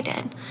 like I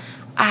did.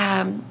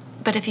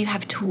 But if you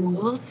have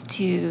tools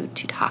to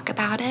talk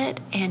about it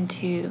and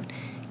to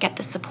get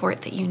the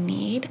support that you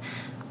need,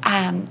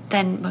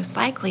 then most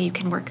likely you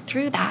can work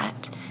through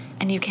that,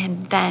 and you can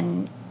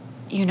then,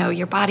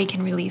 your body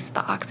can release the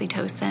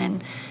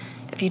oxytocin.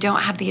 If you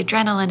don't have the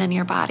adrenaline in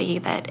your body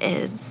that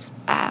is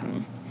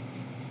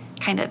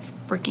kind of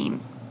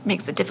working,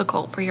 makes it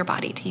difficult for your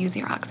body to use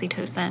your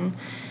oxytocin,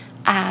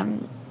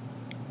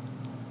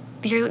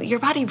 your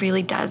body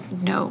really does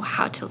know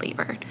how to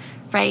labor,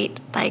 right?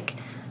 Like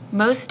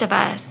most of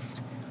us,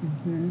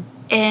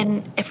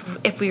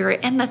 if we were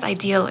in this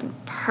ideal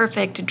and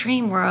perfect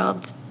dream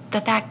world,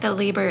 the fact that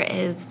labor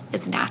is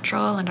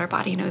natural and our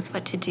body knows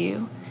what to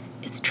do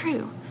is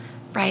true,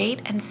 right?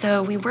 And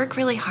so we work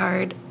really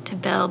hard to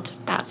build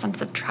that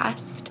sense of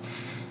trust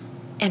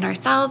in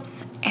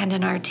ourselves and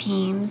in our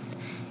teams,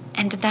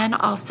 and then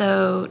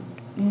also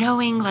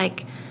knowing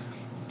like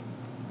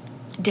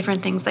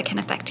different things that can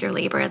affect your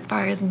labor as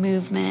far as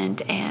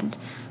movement and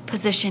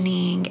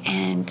positioning,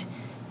 and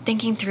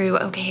thinking through,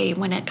 okay,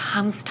 when it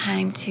comes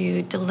time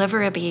to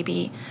deliver a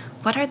baby,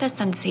 what are the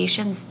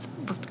sensations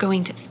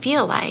going to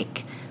feel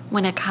like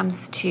when it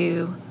comes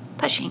to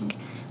pushing?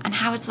 And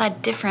how is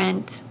that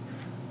different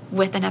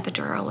with an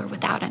epidural or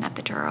without an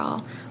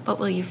epidural? What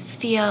will you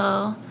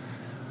feel?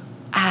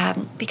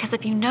 Because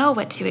if you know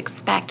what to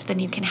expect, then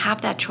you can have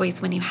that choice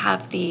when you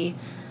have the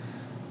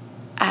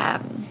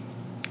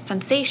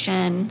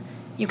sensation.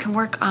 You can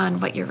work on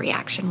what your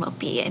reaction will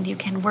be, and you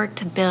can work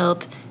to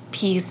build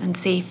peace and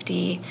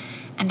safety,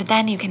 and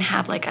then you can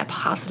have like a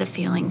positive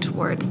feeling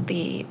towards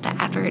the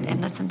effort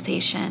and the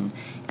sensation,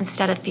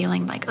 instead of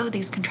feeling like, oh,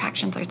 these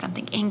contractions are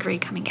something angry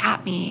coming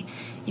at me.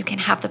 You can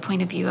have the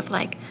point of view of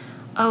like,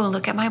 oh,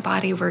 look at my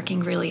body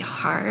working really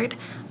hard.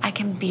 I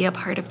can be a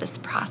part of this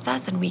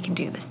process, and we can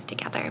do this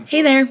together.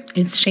 Hey there,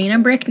 it's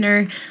Shayna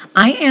Brickner.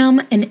 I am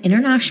an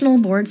international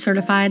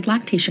board-certified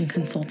lactation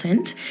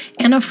consultant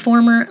and a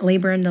former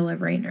labor and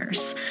delivery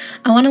nurse.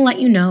 I want to let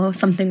you know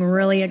something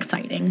really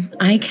exciting.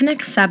 I can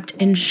accept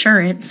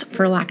insurance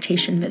for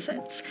lactation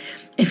visits.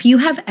 If you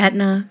have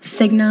Aetna,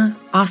 Cigna,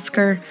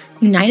 Oscar,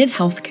 United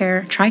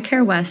Healthcare,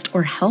 TRICARE West,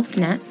 or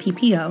HealthNet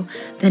PPO,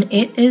 then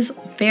it is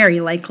very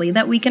likely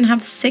that we can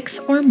have 6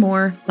 or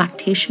more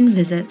lactation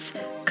visits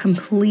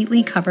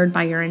completely covered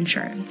by your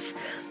insurance.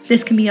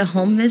 This can be a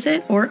home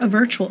visit or a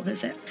virtual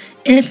visit.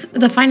 If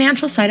the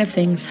financial side of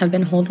things have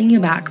been holding you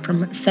back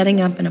from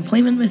setting up an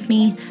appointment with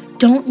me,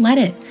 don't let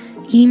it.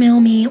 Email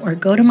me or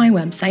go to my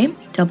website,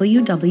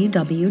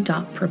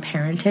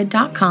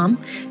 www.preparented.com,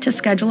 to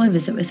schedule a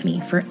visit with me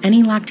for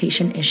any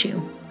lactation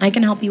issue. I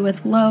can help you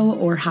with low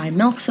or high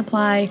milk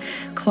supply,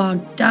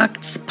 clogged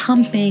ducts,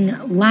 pumping,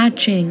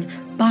 latching,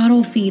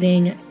 bottle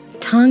feeding,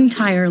 tongue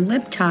tie or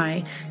lip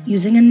tie,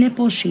 using a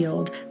nipple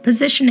shield,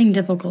 positioning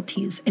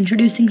difficulties,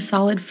 introducing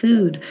solid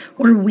food,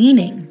 or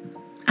weaning.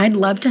 I'd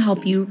love to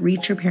help you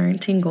reach your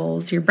parenting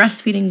goals, your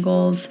breastfeeding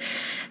goals.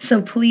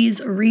 So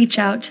please reach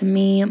out to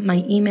me.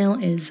 My email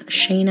is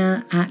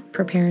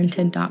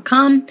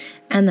shayna@preparented.com,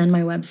 and then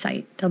my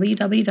website,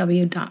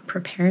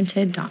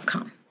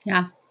 www.preparented.com.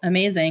 Yeah,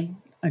 amazing.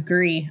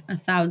 Agree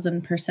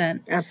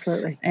 1,000%.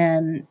 Absolutely.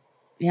 And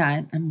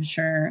yeah, I'm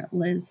sure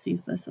Liz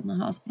sees this in the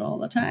hospital all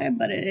the time,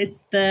 but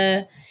it's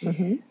the,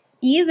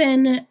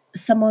 even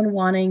someone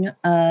wanting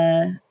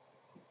a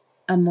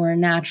more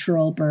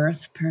natural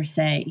birth per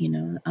se,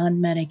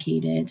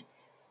 unmedicated.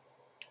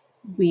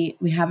 We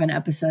have an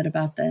episode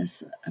about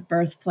this, a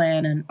birth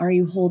plan, and are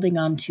you holding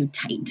on too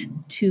tight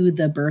to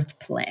the birth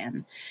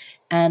plan?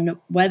 And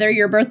whether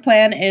your birth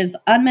plan is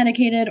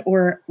unmedicated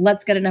or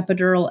let's get an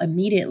epidural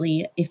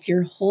immediately, if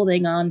you're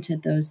holding on to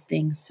those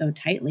things so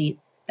tightly,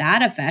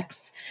 that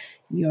affects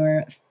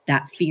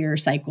that fear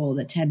cycle,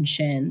 the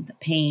tension, the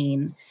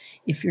pain.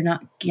 If you're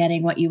not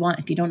getting what you want,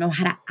 if you don't know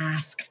how to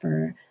ask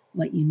for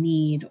what you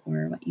need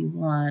or what you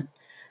want,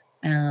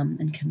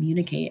 and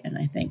communicate. And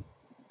I think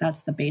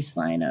that's the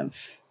baseline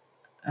of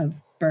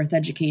birth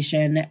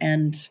education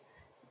and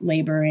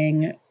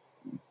birthing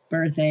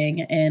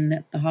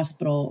in the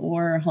hospital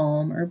or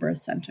home or birth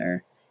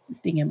center, is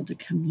being able to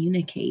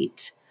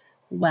communicate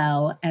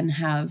well and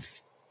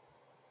have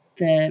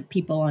the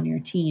people on your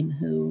team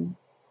who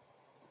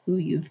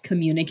you've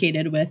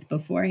communicated with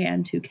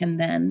beforehand who can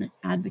then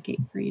advocate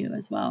for you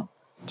as well.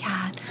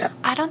 Yeah.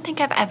 I don't think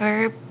I've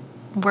ever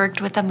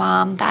worked with a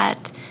mom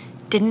that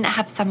didn't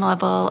have some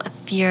level of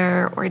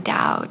fear or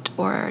doubt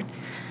or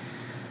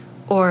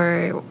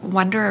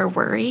wonder or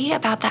worry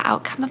about the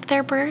outcome of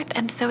their birth.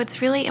 And so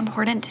it's really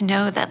important to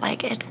know that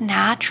like it's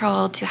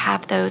natural to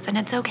have those, and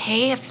it's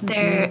okay if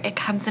it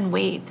comes in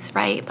waves,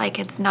 right? Like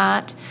it's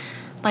not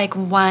like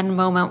one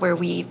moment where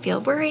we feel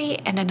worry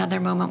and another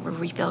moment where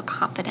we feel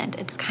confident.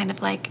 It's kind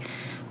of like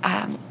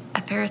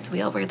a Ferris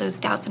wheel where those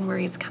doubts and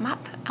worries come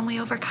up and we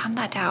overcome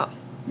that doubt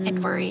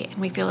and worry and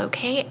we feel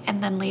okay.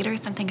 And then later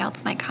something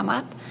else might come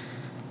up.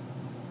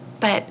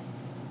 But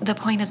the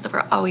point is that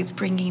we're always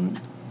bringing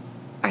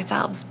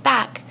ourselves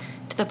back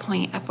to the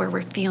point of where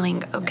we're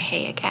feeling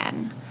okay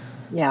again.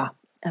 Yeah,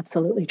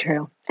 absolutely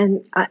true.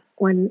 And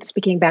when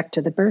speaking back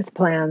to the birth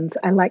plans,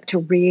 I like to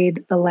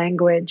read the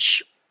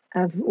language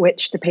of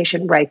which the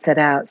patient writes it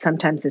out.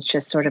 Sometimes it's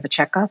just sort of a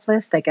checkoff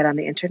list they get on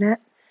the internet.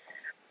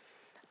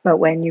 But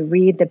when you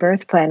read the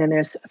birth plan and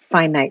there's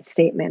finite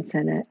statements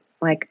in it,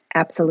 like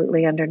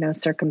absolutely under no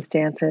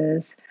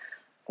circumstances,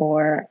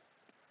 or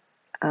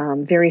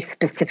very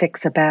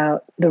specifics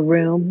about the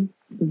room,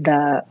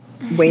 the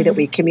way that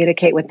we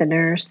communicate with the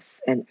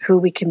nurse and who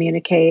we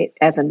communicate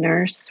as a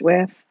nurse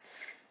with,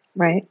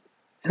 right?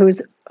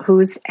 Who's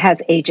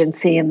has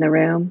agency in the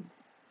room,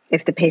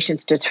 if the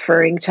patient's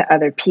deferring to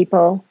other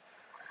people,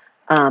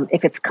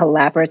 if it's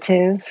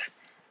collaborative.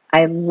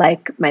 I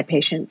like my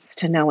patients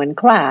to know in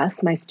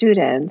class, my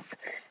students,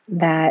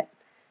 that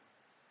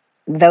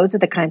those are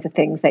the kinds of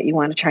things that you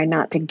want to try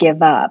not to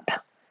give up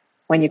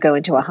when you go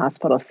into a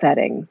hospital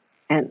setting.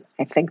 And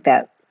I think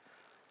that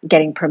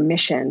getting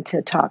permission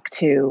to talk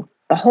to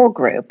the whole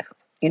group,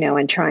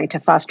 and trying to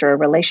foster a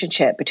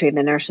relationship between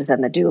the nurses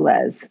and the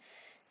doulas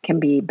can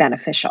be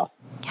beneficial.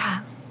 Yeah.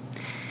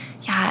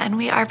 Yeah, and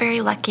we are very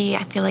lucky.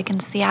 I feel like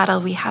in Seattle,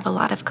 we have a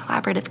lot of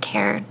collaborative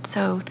care.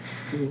 So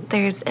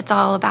it's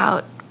all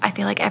about, I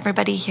feel like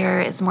everybody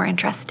here is more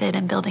interested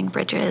in building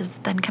bridges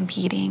than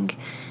competing.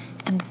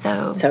 And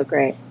so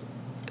great.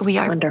 We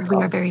are Wonderful.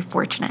 We are very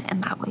fortunate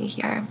in that way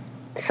here.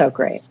 So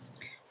great.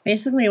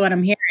 Basically, what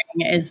I'm hearing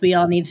is we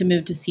all need to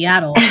move to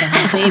Seattle to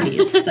have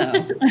babies.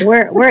 So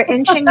we're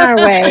inching our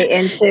way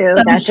into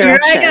that direction. Here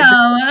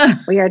I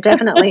go. We are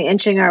definitely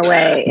inching our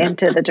way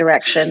into the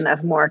direction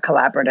of more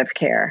collaborative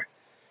care.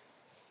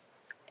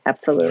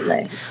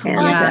 Absolutely.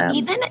 And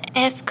even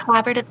if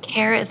collaborative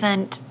care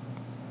isn't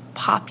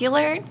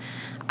popular,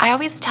 I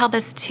always tell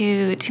this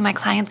to my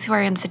clients who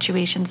are in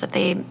situations that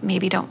they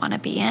maybe don't want to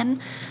be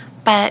in.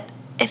 But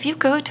if you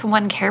go to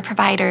one care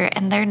provider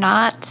and they're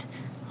not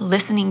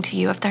listening to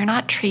you, if they're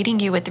not treating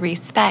you with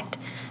respect,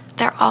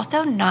 they're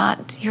also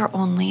not your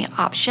only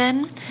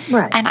option.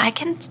 Right. And I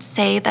can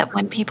say that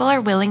when people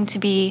are willing to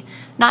be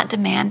not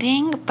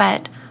demanding,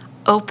 but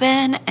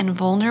open and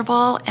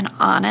vulnerable and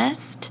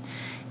honest,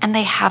 and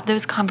they have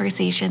those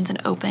conversations in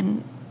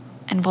open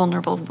and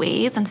vulnerable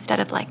ways instead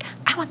of like,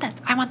 I want this,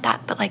 I want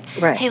that, but like,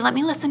 hey, let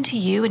me listen to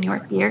you and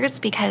your fears,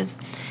 because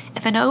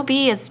if an OB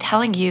is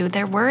telling you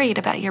they're worried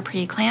about your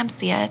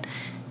preeclampsia,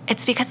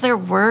 it's because they're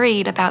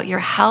worried about your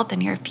health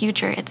and your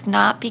future. It's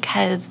not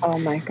because... Oh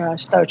my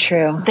gosh, so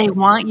true. They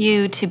want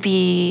you to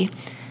be,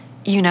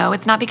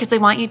 it's not because they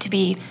want you to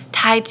be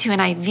tied to an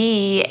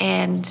IV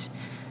and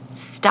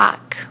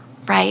stuck,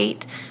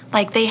 right?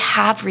 Like they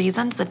have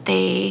reasons that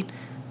they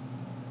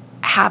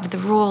have the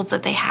rules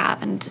that they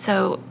have. And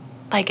so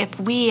like if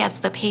we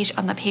as the patient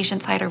on the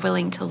patient side are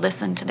willing to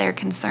listen to their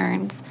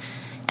concerns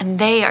and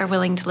they are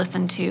willing to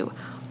listen to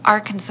our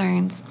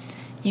concerns,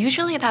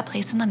 usually that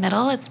place in the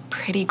middle is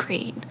pretty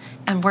great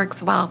and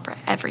works well for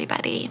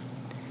everybody.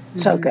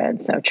 So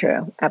good. So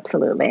true.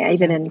 Absolutely.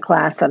 Even in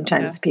class,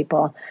 sometimes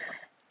people,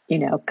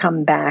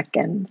 come back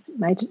and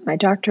my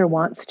doctor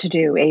wants to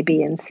do A,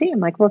 B, and C. I'm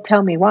like, well,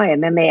 tell me why.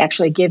 And then they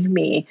actually give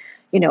me,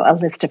 a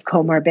list of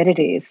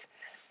comorbidities.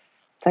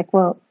 It's like,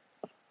 well,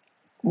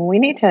 we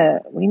need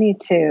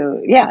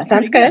to, yeah,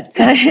 sounds good.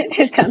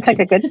 It sounds like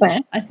a good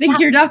plan. I think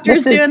your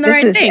doctor's doing the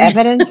right thing. This is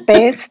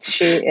evidence-based.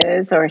 She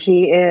is, or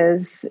he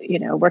is,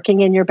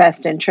 working in your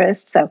best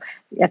interest. So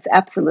it's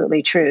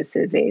absolutely true,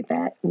 Suzzie,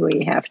 that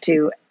we have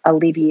to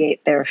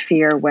alleviate their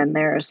fear when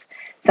there's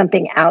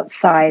something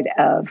outside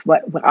of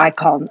what I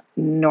call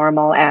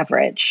normal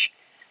average.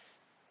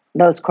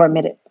 Those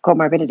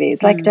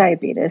comorbidities like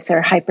diabetes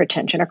or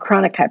hypertension or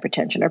chronic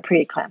hypertension or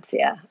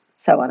preeclampsia,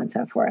 so on and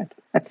so forth.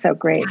 That's so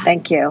great.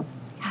 Thank you.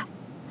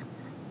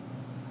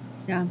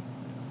 Yeah.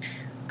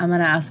 I'm going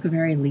to ask a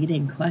very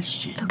leading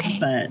question. Okay.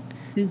 But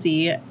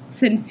Suzzie,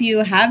 since you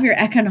have your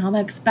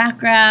economics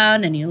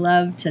background and you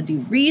love to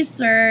do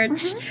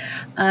research,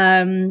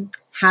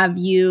 have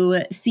you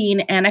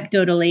seen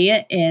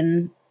anecdotally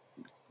in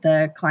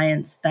the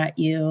clients that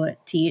you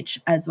teach,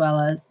 as well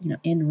as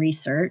in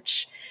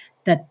research,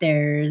 that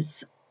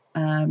there's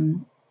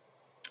an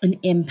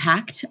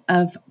impact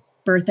of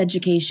birth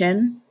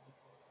education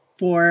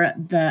for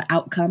the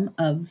outcome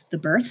of the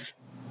birth?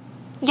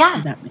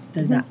 Yeah.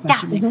 Does that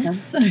question make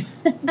sense?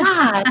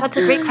 Yeah, that's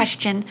a great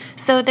question.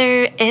 So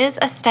there is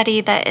a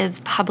study that is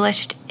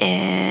published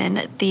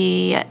in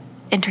the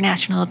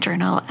International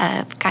Journal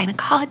of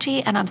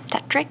Gynecology and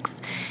Obstetrics,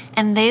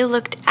 and they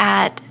looked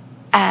at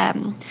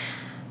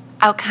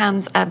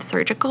outcomes of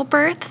surgical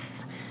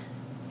births.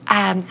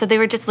 So they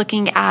were just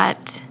looking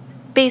at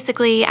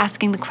basically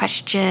asking the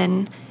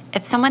question,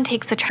 if someone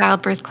takes a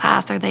childbirth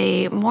class, are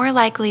they more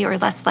likely or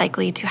less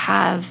likely to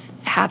have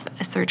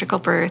a surgical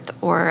birth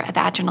or a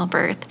vaginal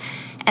birth?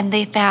 And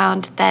they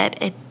found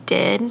that it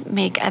did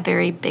make a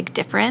very big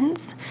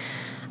difference.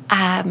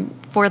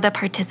 For the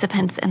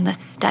participants in the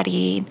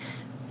study,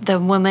 the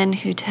women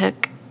who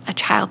took a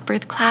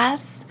childbirth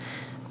class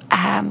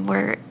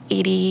were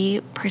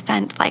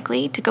 80%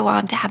 likely to go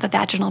on to have a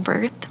vaginal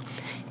birth.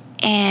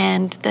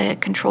 And the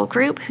control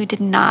group who did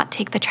not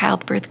take the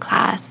childbirth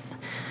class,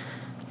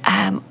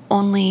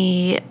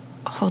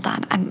 hold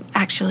on, I'm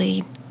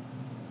actually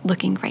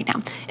looking right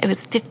now. It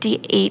was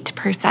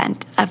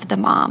 58% of the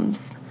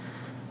moms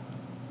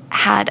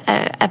had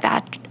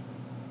a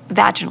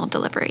vaginal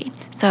delivery.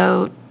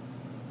 So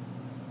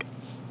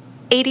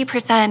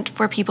 80%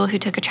 for people who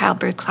took a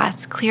childbirth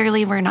class.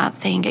 Clearly, we're not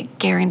saying it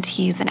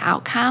guarantees an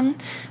outcome,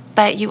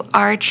 but you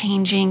are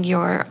changing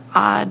your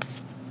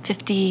odds.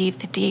 50,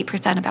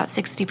 58%, about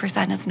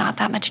 60% is not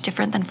that much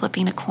different than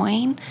flipping a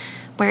coin,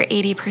 where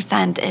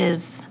 80%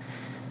 is,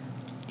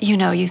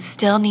 you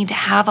still need to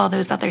have all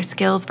those other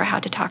skills for how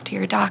to talk to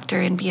your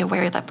doctor and be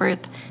aware that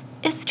birth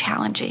is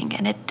challenging.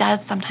 And it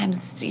does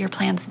sometimes, your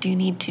plans do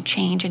need to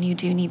change and you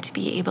do need to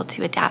be able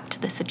to adapt to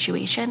the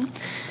situation.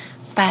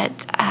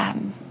 But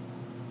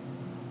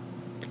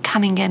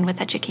coming in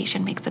with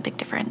education makes a big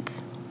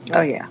difference.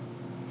 Oh, yeah.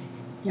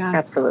 Yeah.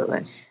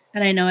 Absolutely.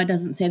 And I know it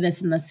doesn't say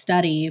this in the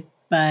study,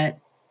 but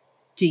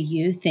do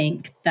you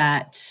think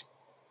that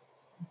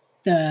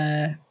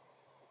the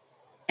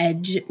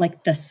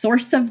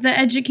source of the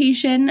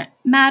education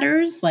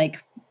matters?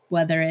 Like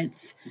whether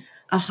it's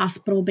a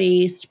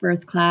hospital-based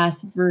birth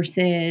class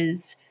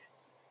versus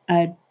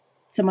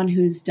someone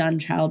who's done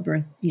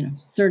childbirth,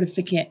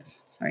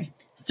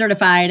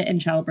 certified in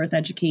childbirth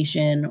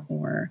education,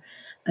 or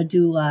a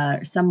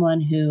doula, or someone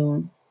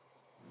who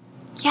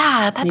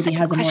maybe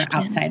has a more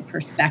outside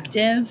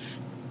perspective?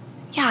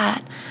 Yeah.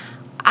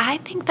 I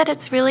think that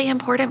it's really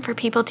important for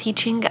people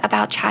teaching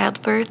about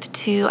childbirth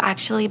to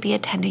actually be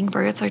attending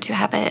births or to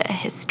have a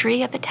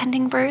history of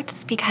attending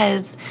births,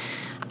 because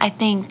I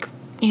think,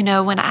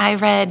 when I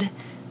read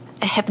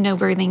a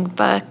hypnobirthing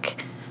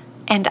book,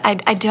 and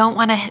I don't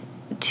want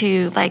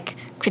to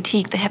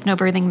critique the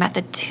hypnobirthing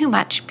method too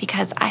much,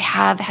 because I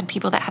have had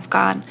people that have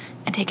gone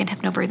and taken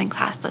hypnobirthing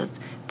classes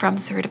from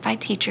certified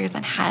teachers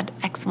and had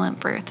excellent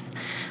births.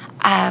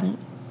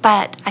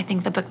 But I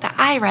think the book that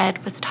I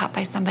read was taught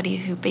by somebody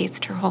who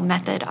based her whole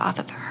method off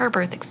of her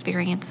birth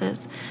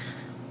experiences,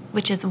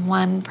 which is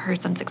one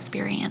person's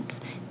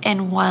experience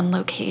in one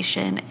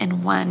location,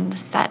 in one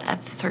set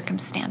of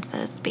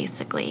circumstances,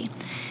 basically.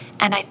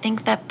 And I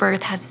think that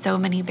birth has so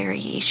many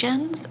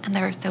variations, and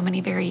there are so many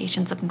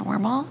variations of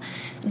normal,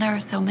 and there are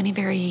so many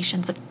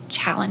variations of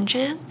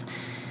challenges,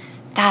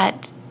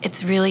 that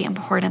it's really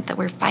important that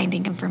we're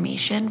finding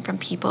information from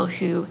people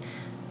who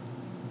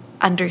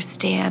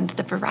understand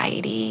the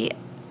variety,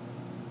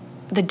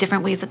 the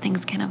different ways that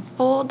things can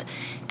unfold,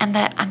 and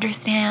that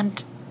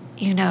understand,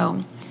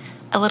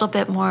 a little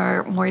bit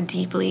more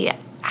deeply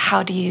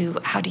how do you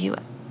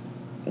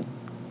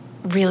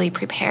really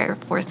prepare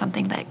for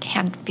something that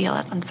can feel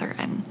as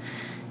uncertain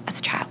as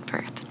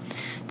childbirth.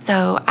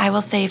 So I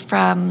will say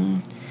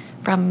from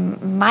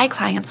my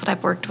clients that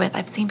I've worked with,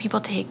 I've seen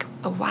people take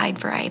a wide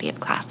variety of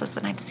classes,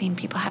 and I've seen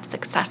people have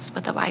success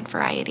with a wide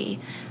variety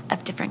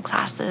of different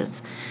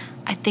classes.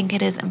 I think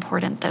it is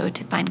important, though,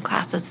 to find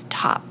classes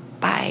taught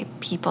by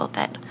people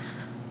that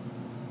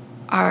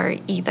are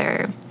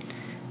either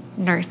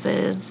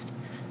nurses,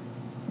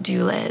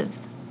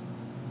 doulas,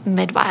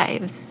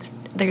 midwives.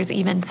 There's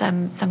even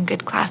some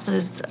good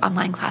classes,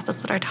 online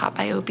classes that are taught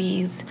by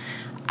OBs,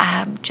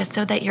 just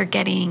so that you're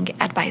getting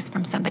advice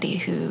from somebody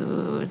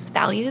whose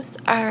values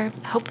are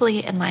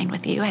hopefully in line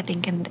with you. I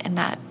think in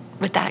that,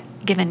 with that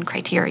given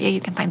criteria,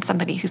 you can find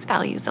somebody whose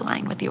values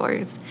align with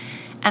yours,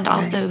 and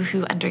also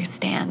who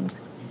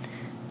understands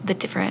the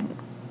different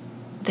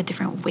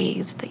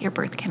ways that your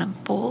birth can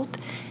unfold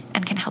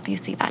and can help you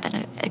see that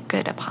in a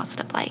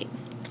positive light.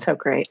 So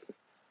great.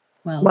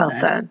 Well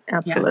said.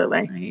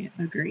 Absolutely. Yeah,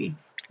 I agree.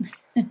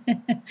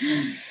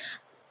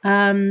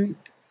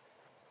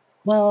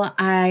 Well,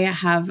 I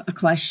have a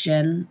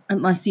question,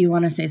 unless you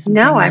want to say something.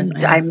 No,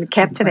 I'm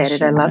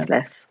captivated. I love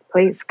this.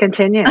 Please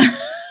continue.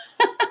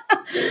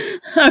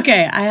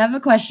 Okay, I have a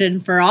question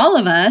for all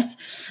of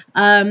us.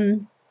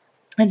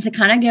 And to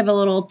kind of give a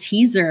little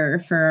teaser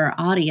for our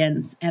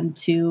audience, and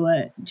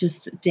to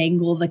just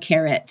dangle the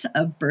carrot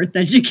of birth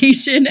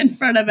education in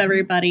front of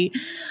everybody.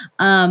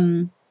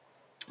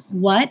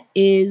 What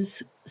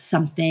is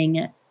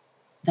something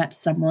that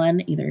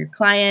someone, either your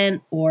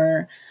client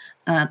or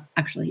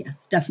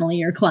definitely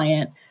your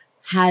client,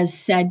 has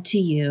said to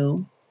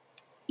you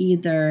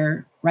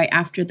either right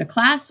after the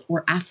class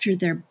or after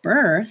their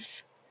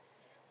birth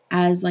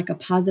as like a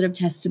positive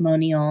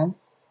testimonial,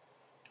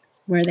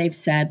 where they've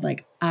said,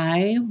 like,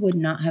 I would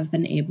not have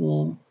been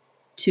able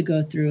to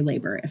go through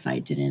labor if I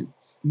didn't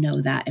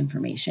know that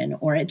information,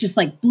 or it just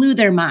like blew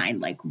their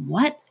mind. Like,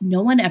 what?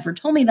 No one ever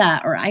told me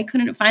that, or I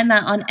couldn't find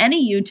that on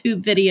any YouTube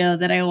video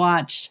that I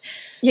watched.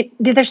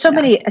 There's so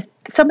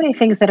many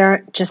things that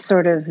aren't just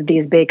sort of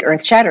these big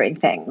earth-shattering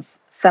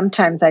things.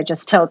 Sometimes I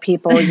just tell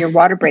people your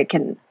water break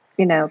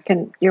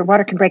your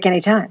water can break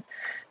anytime.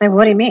 Like,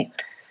 what do you mean?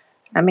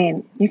 I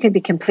mean, you could be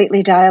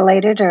completely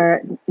dilated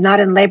or not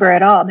in labor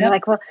at all. And they're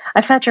like, well,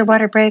 I thought your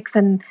water breaks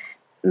and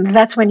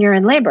that's when you're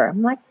in labor.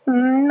 I'm like,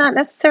 not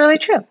necessarily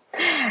true.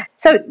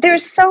 So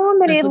there's so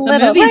many That's what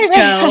little, the movies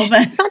show,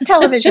 but It's not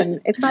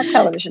television. It's not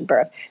television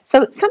birth.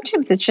 So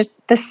sometimes it's just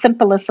the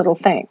simplest little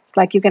things.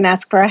 Like you can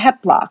ask for a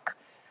hep block.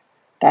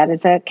 That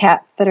is a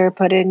catheter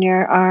put in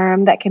your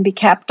arm that can be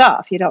capped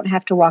off. You don't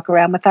have to walk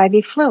around with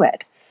IV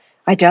fluid.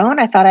 I don't.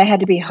 I thought I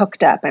had to be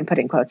hooked up. I'm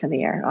putting quotes in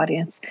the air,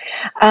 audience.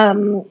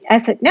 I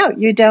said, no,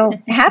 you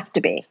don't have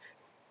to be.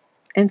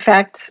 In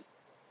fact,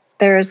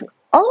 there's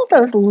all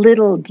those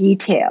little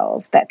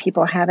details that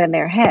people have in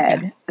their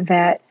head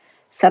that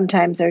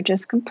sometimes are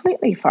just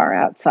completely far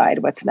outside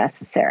what's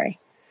necessary.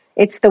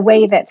 It's the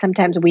way that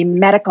sometimes we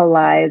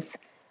medicalize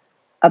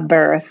a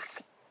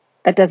birth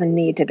that doesn't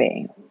need to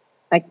be.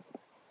 Like,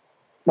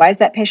 why does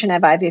that patient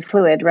have IV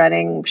fluid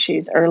running?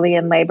 She's early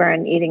in labor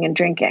and eating and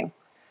drinking.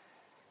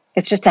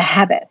 It's just a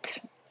habit.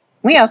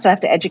 We also have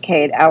to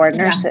educate our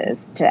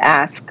nurses to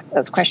ask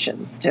those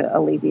questions to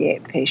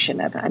alleviate patient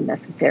of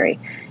unnecessary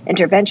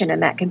intervention.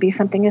 And that can be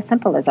something as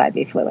simple as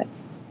IV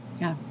fluids.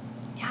 Yeah.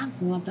 I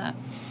love that.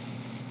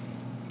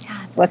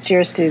 Yeah. What's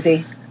yours,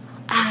 Suzzie?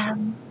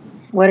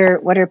 What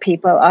are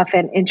people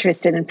often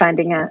interested in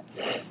finding out?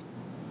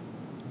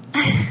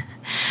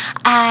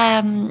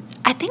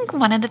 I think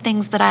one of the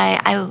things that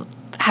I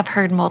have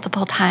heard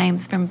multiple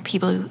times from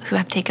people who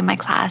have taken my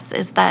class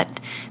is that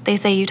they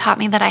say, you taught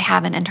me that I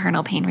have an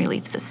internal pain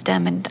relief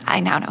system and I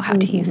now know how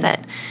to use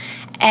it.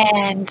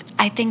 And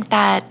I think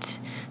that,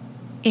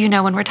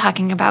 when we're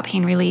talking about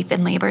pain relief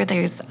in labor,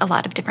 there's a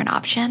lot of different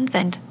options.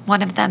 And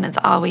one of them is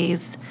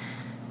always,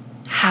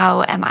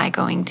 how am I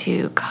going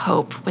to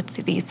cope with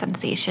these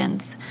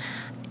sensations?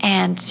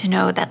 And to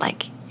know that,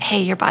 like,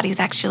 hey, your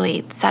body's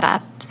actually set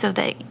up so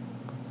that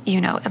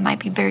it might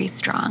be very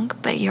strong,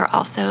 but you're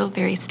also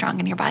very strong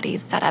and your body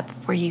is set up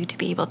for you to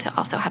be able to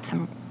also have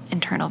some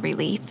internal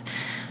relief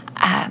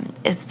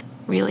is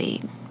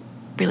really,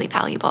 really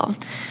valuable.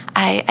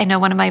 I know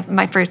one of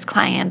my first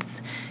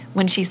clients,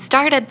 when she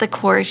started the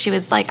course, she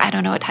was like, I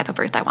don't know what type of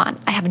birth I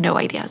want. I have no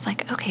idea. I was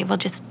like, okay, well,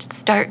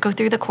 just go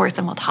through the course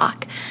and we'll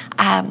talk.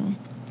 I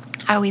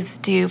always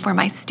do, for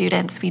my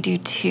students, we do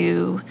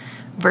 2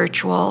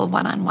 virtual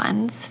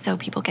one-on-ones. So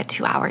people get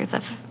 2 hours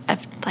of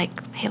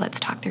like, hey,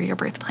 let's talk through your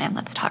birth plan.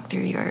 Let's talk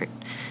through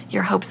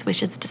your hopes,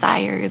 wishes,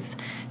 desires,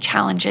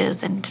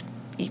 challenges, and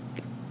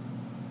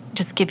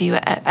just give you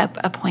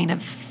a point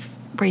of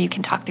where you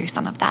can talk through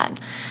some of that.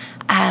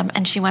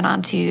 And she went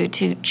on to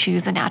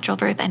choose a natural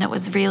birth. And it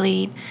was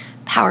really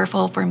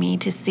powerful for me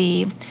to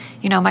see,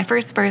 my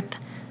first birth,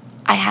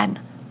 I had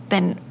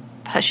been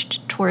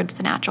pushed towards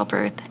the natural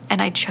birth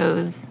and I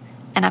chose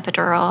an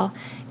epidural.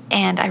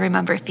 And I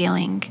remember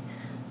feeling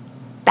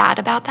bad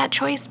about that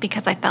choice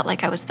because I felt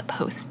like I was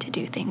supposed to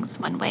do things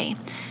one way,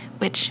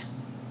 which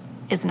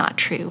is not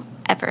true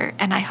ever.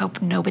 And I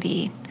hope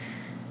nobody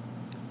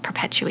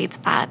perpetuates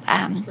that.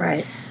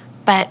 Right.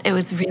 But it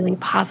was really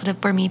positive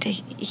for me to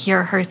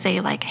hear her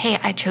say, like, hey,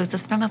 I chose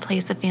this from a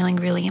place of feeling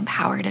really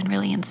empowered and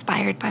really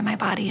inspired by my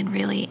body and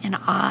really in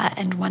awe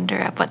and wonder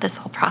of what this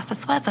whole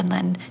process was. And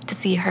then to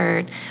see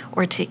her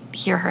or to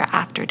hear her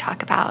after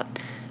talk about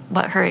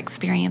what her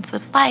experience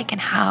was like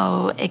and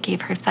how it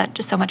gave her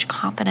so much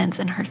confidence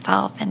in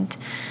herself, and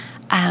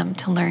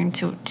to learn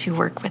to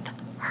work with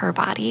her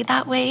body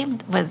that way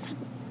was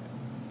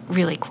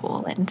really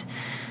cool. And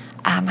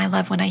I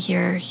love when I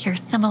hear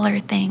similar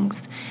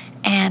things.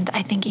 And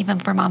I think even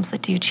for moms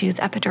that do choose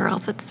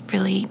epidurals, it's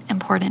really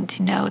important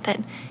to know that,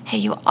 hey,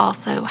 you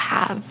also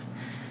have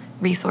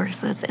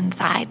resources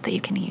inside that you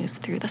can use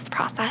through this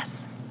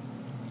process.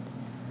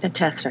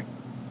 Fantastic.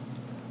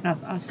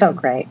 That's awesome. So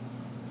great.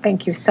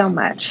 Thank you so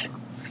much.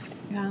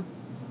 Yeah.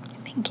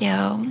 Thank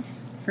you.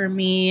 For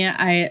me,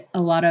 a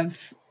lot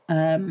of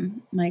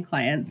my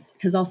clients,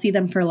 because I'll see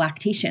them for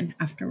lactation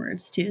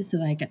afterwards too.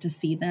 So I get to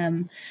see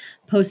them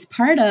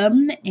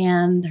postpartum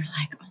and they're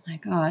like, oh my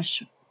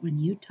gosh, when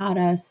you taught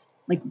us,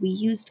 like, we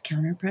used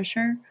counter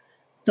pressure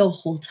the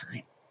whole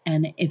time.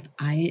 And if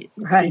I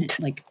didn't,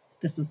 like,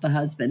 this is the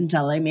husband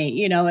telling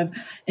me,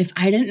 if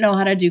I didn't know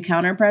how to do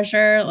counter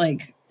pressure,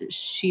 like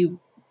she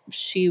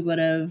would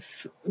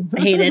have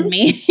hated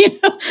me,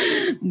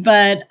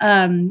 but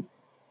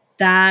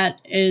that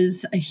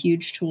is a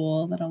huge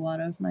tool that a lot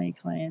of my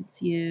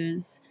clients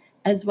use,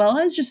 as well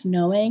as just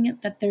knowing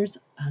that there's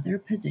other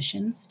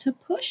positions to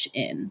push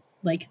in.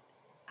 Like,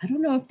 I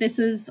don't know if this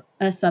is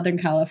a Southern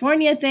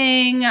California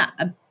thing.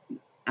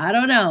 I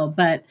don't know,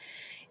 but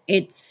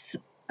it's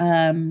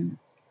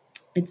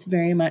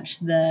very much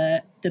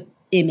the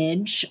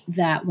image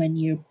that when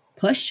you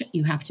push,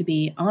 you have to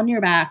be on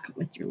your back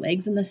with your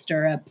legs in the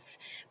stirrups,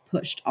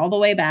 pushed all the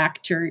way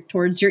back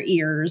towards your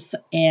ears,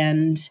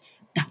 and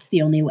that's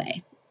the only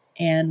way.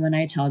 And when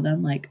I tell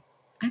them, like,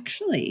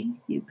 actually,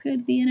 you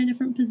could be in a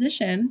different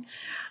position,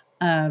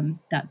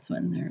 that's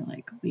when they're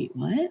like, wait,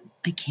 what?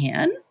 I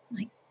can? I'm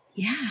like,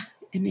 yeah,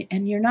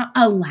 and you're not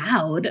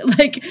allowed.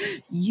 Like,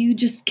 you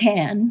just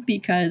can,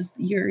 because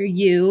you're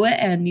you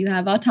and you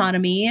have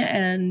autonomy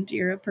and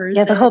you're a person.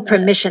 Yeah, the whole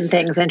permission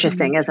thing's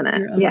interesting, isn't it?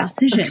 Your own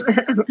decisions.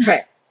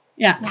 Right.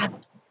 Yeah.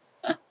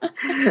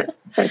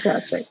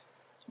 Fantastic.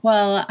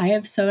 Well, I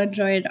have so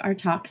enjoyed our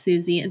talk,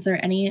 Suzzie. Is there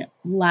any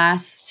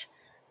last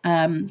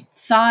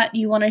thought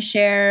you want to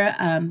share?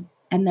 And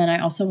then I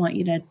also want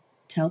you to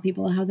tell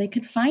people how they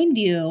could find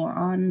you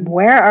on.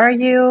 Where are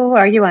you?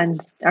 Are you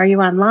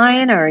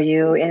online? Or are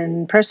you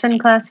in person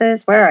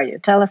classes? Where are you?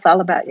 Tell us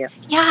all about you.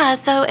 Yeah,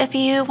 so if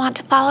you want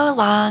to follow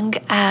along,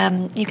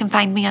 you can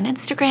find me on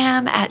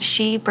Instagram at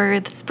She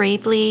Births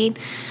Bravely.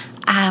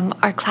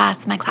 My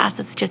class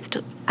is just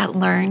at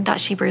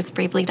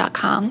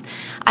learn.shebirthsbravely.com.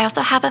 I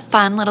also have a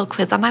fun little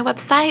quiz on my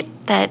website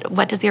that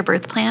what does your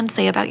birth plan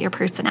say about your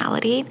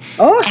personality?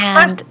 Oh,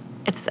 and fun.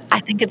 I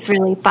think it's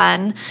really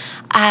fun.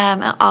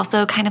 It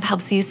also kind of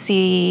helps you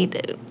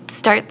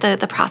start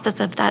the process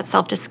of that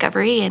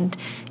self-discovery and,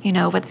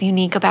 what's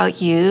unique about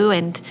you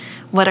and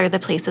what are the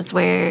places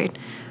where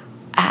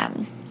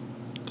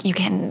you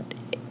can,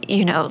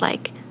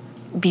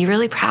 be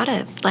really proud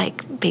of,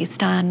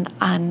 based on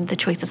the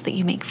choices that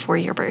you make for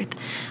your birth.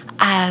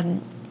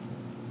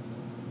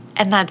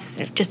 And that's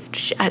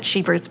just at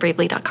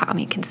shebirthsbravely.com.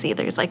 You can see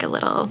there's a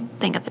little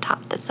thing at the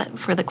top that's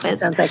for the quiz.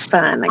 Sounds like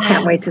fun. I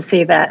can't wait to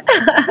see that.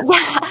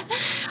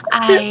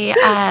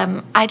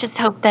 Yeah. I just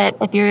hope that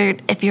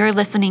if you're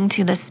listening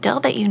to this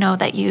still, that you know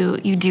that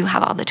you do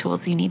have all the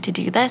tools you need to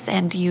do this,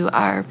 and you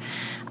are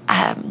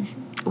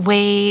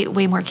way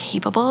more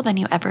capable than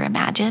you ever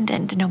imagined.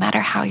 And no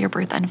matter how your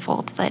birth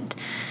unfolds, that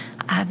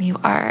you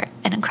are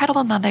an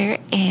incredible mother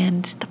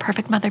and the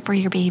perfect mother for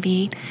your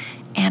baby,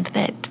 and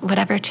that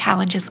whatever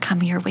challenges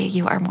come your way,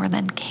 you are more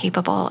than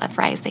capable of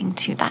rising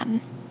to them.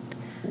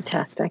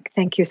 Fantastic.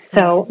 Thank you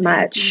so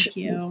much. Thank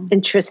you.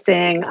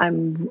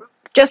 Interesting.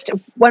 Just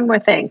one more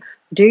thing.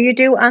 Do you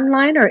do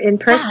online or in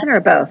person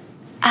or both?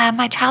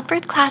 My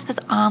childbirth class is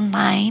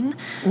online.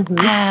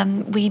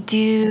 Mm-hmm. We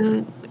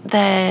do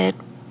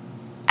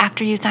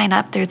after you sign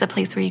up, there's a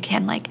place where you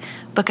can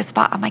book a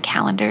spot on my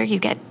calendar. You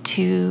get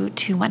two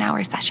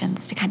 1-hour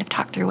sessions to kind of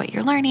talk through what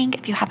you're learning.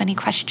 If you have any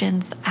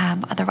questions,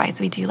 otherwise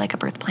we do a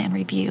birth plan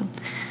review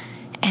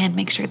and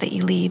make sure that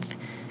you leave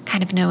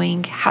kind of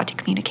knowing how to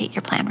communicate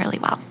your plan really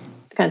well.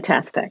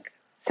 Fantastic.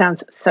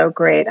 Sounds so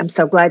great. I'm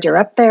so glad you're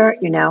up there.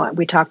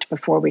 We talked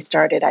before we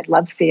started. I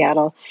love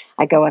Seattle.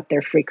 I go up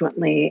there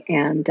frequently,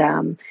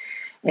 and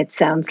it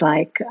sounds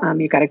like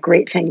you've got a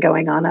great thing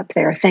going on up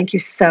there. Thank you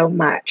so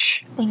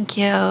much. Thank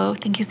you.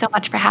 Thank you so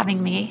much for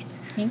having me.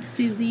 Thanks,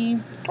 Suzzie.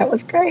 That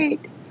was great.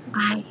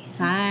 Bye.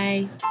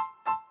 Bye.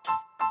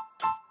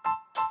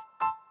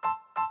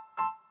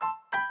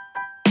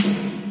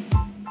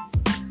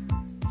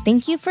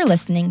 Thank you for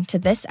listening to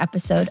this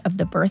episode of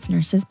the Birth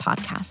Nurses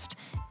Podcast.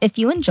 If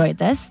you enjoyed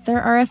this,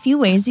 there are a few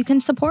ways you can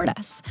support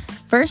us.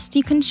 First,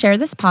 you can share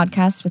this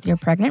podcast with your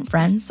pregnant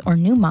friends or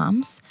new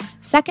moms.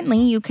 Secondly,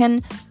 you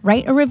can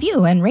write a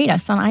review and rate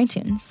us on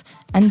iTunes.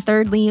 And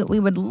thirdly, we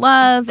would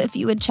love if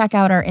you would check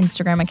out our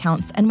Instagram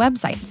accounts and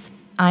websites.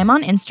 I'm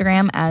on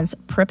Instagram as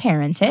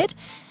Preparented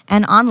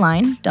and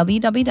online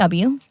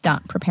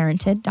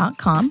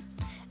www.preparented.com.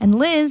 And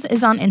Liz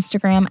is on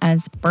Instagram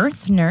as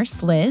Birth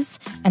Nurse Liz,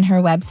 and her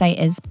website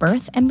is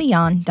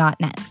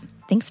birthandbeyond.net.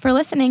 Thanks for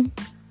listening.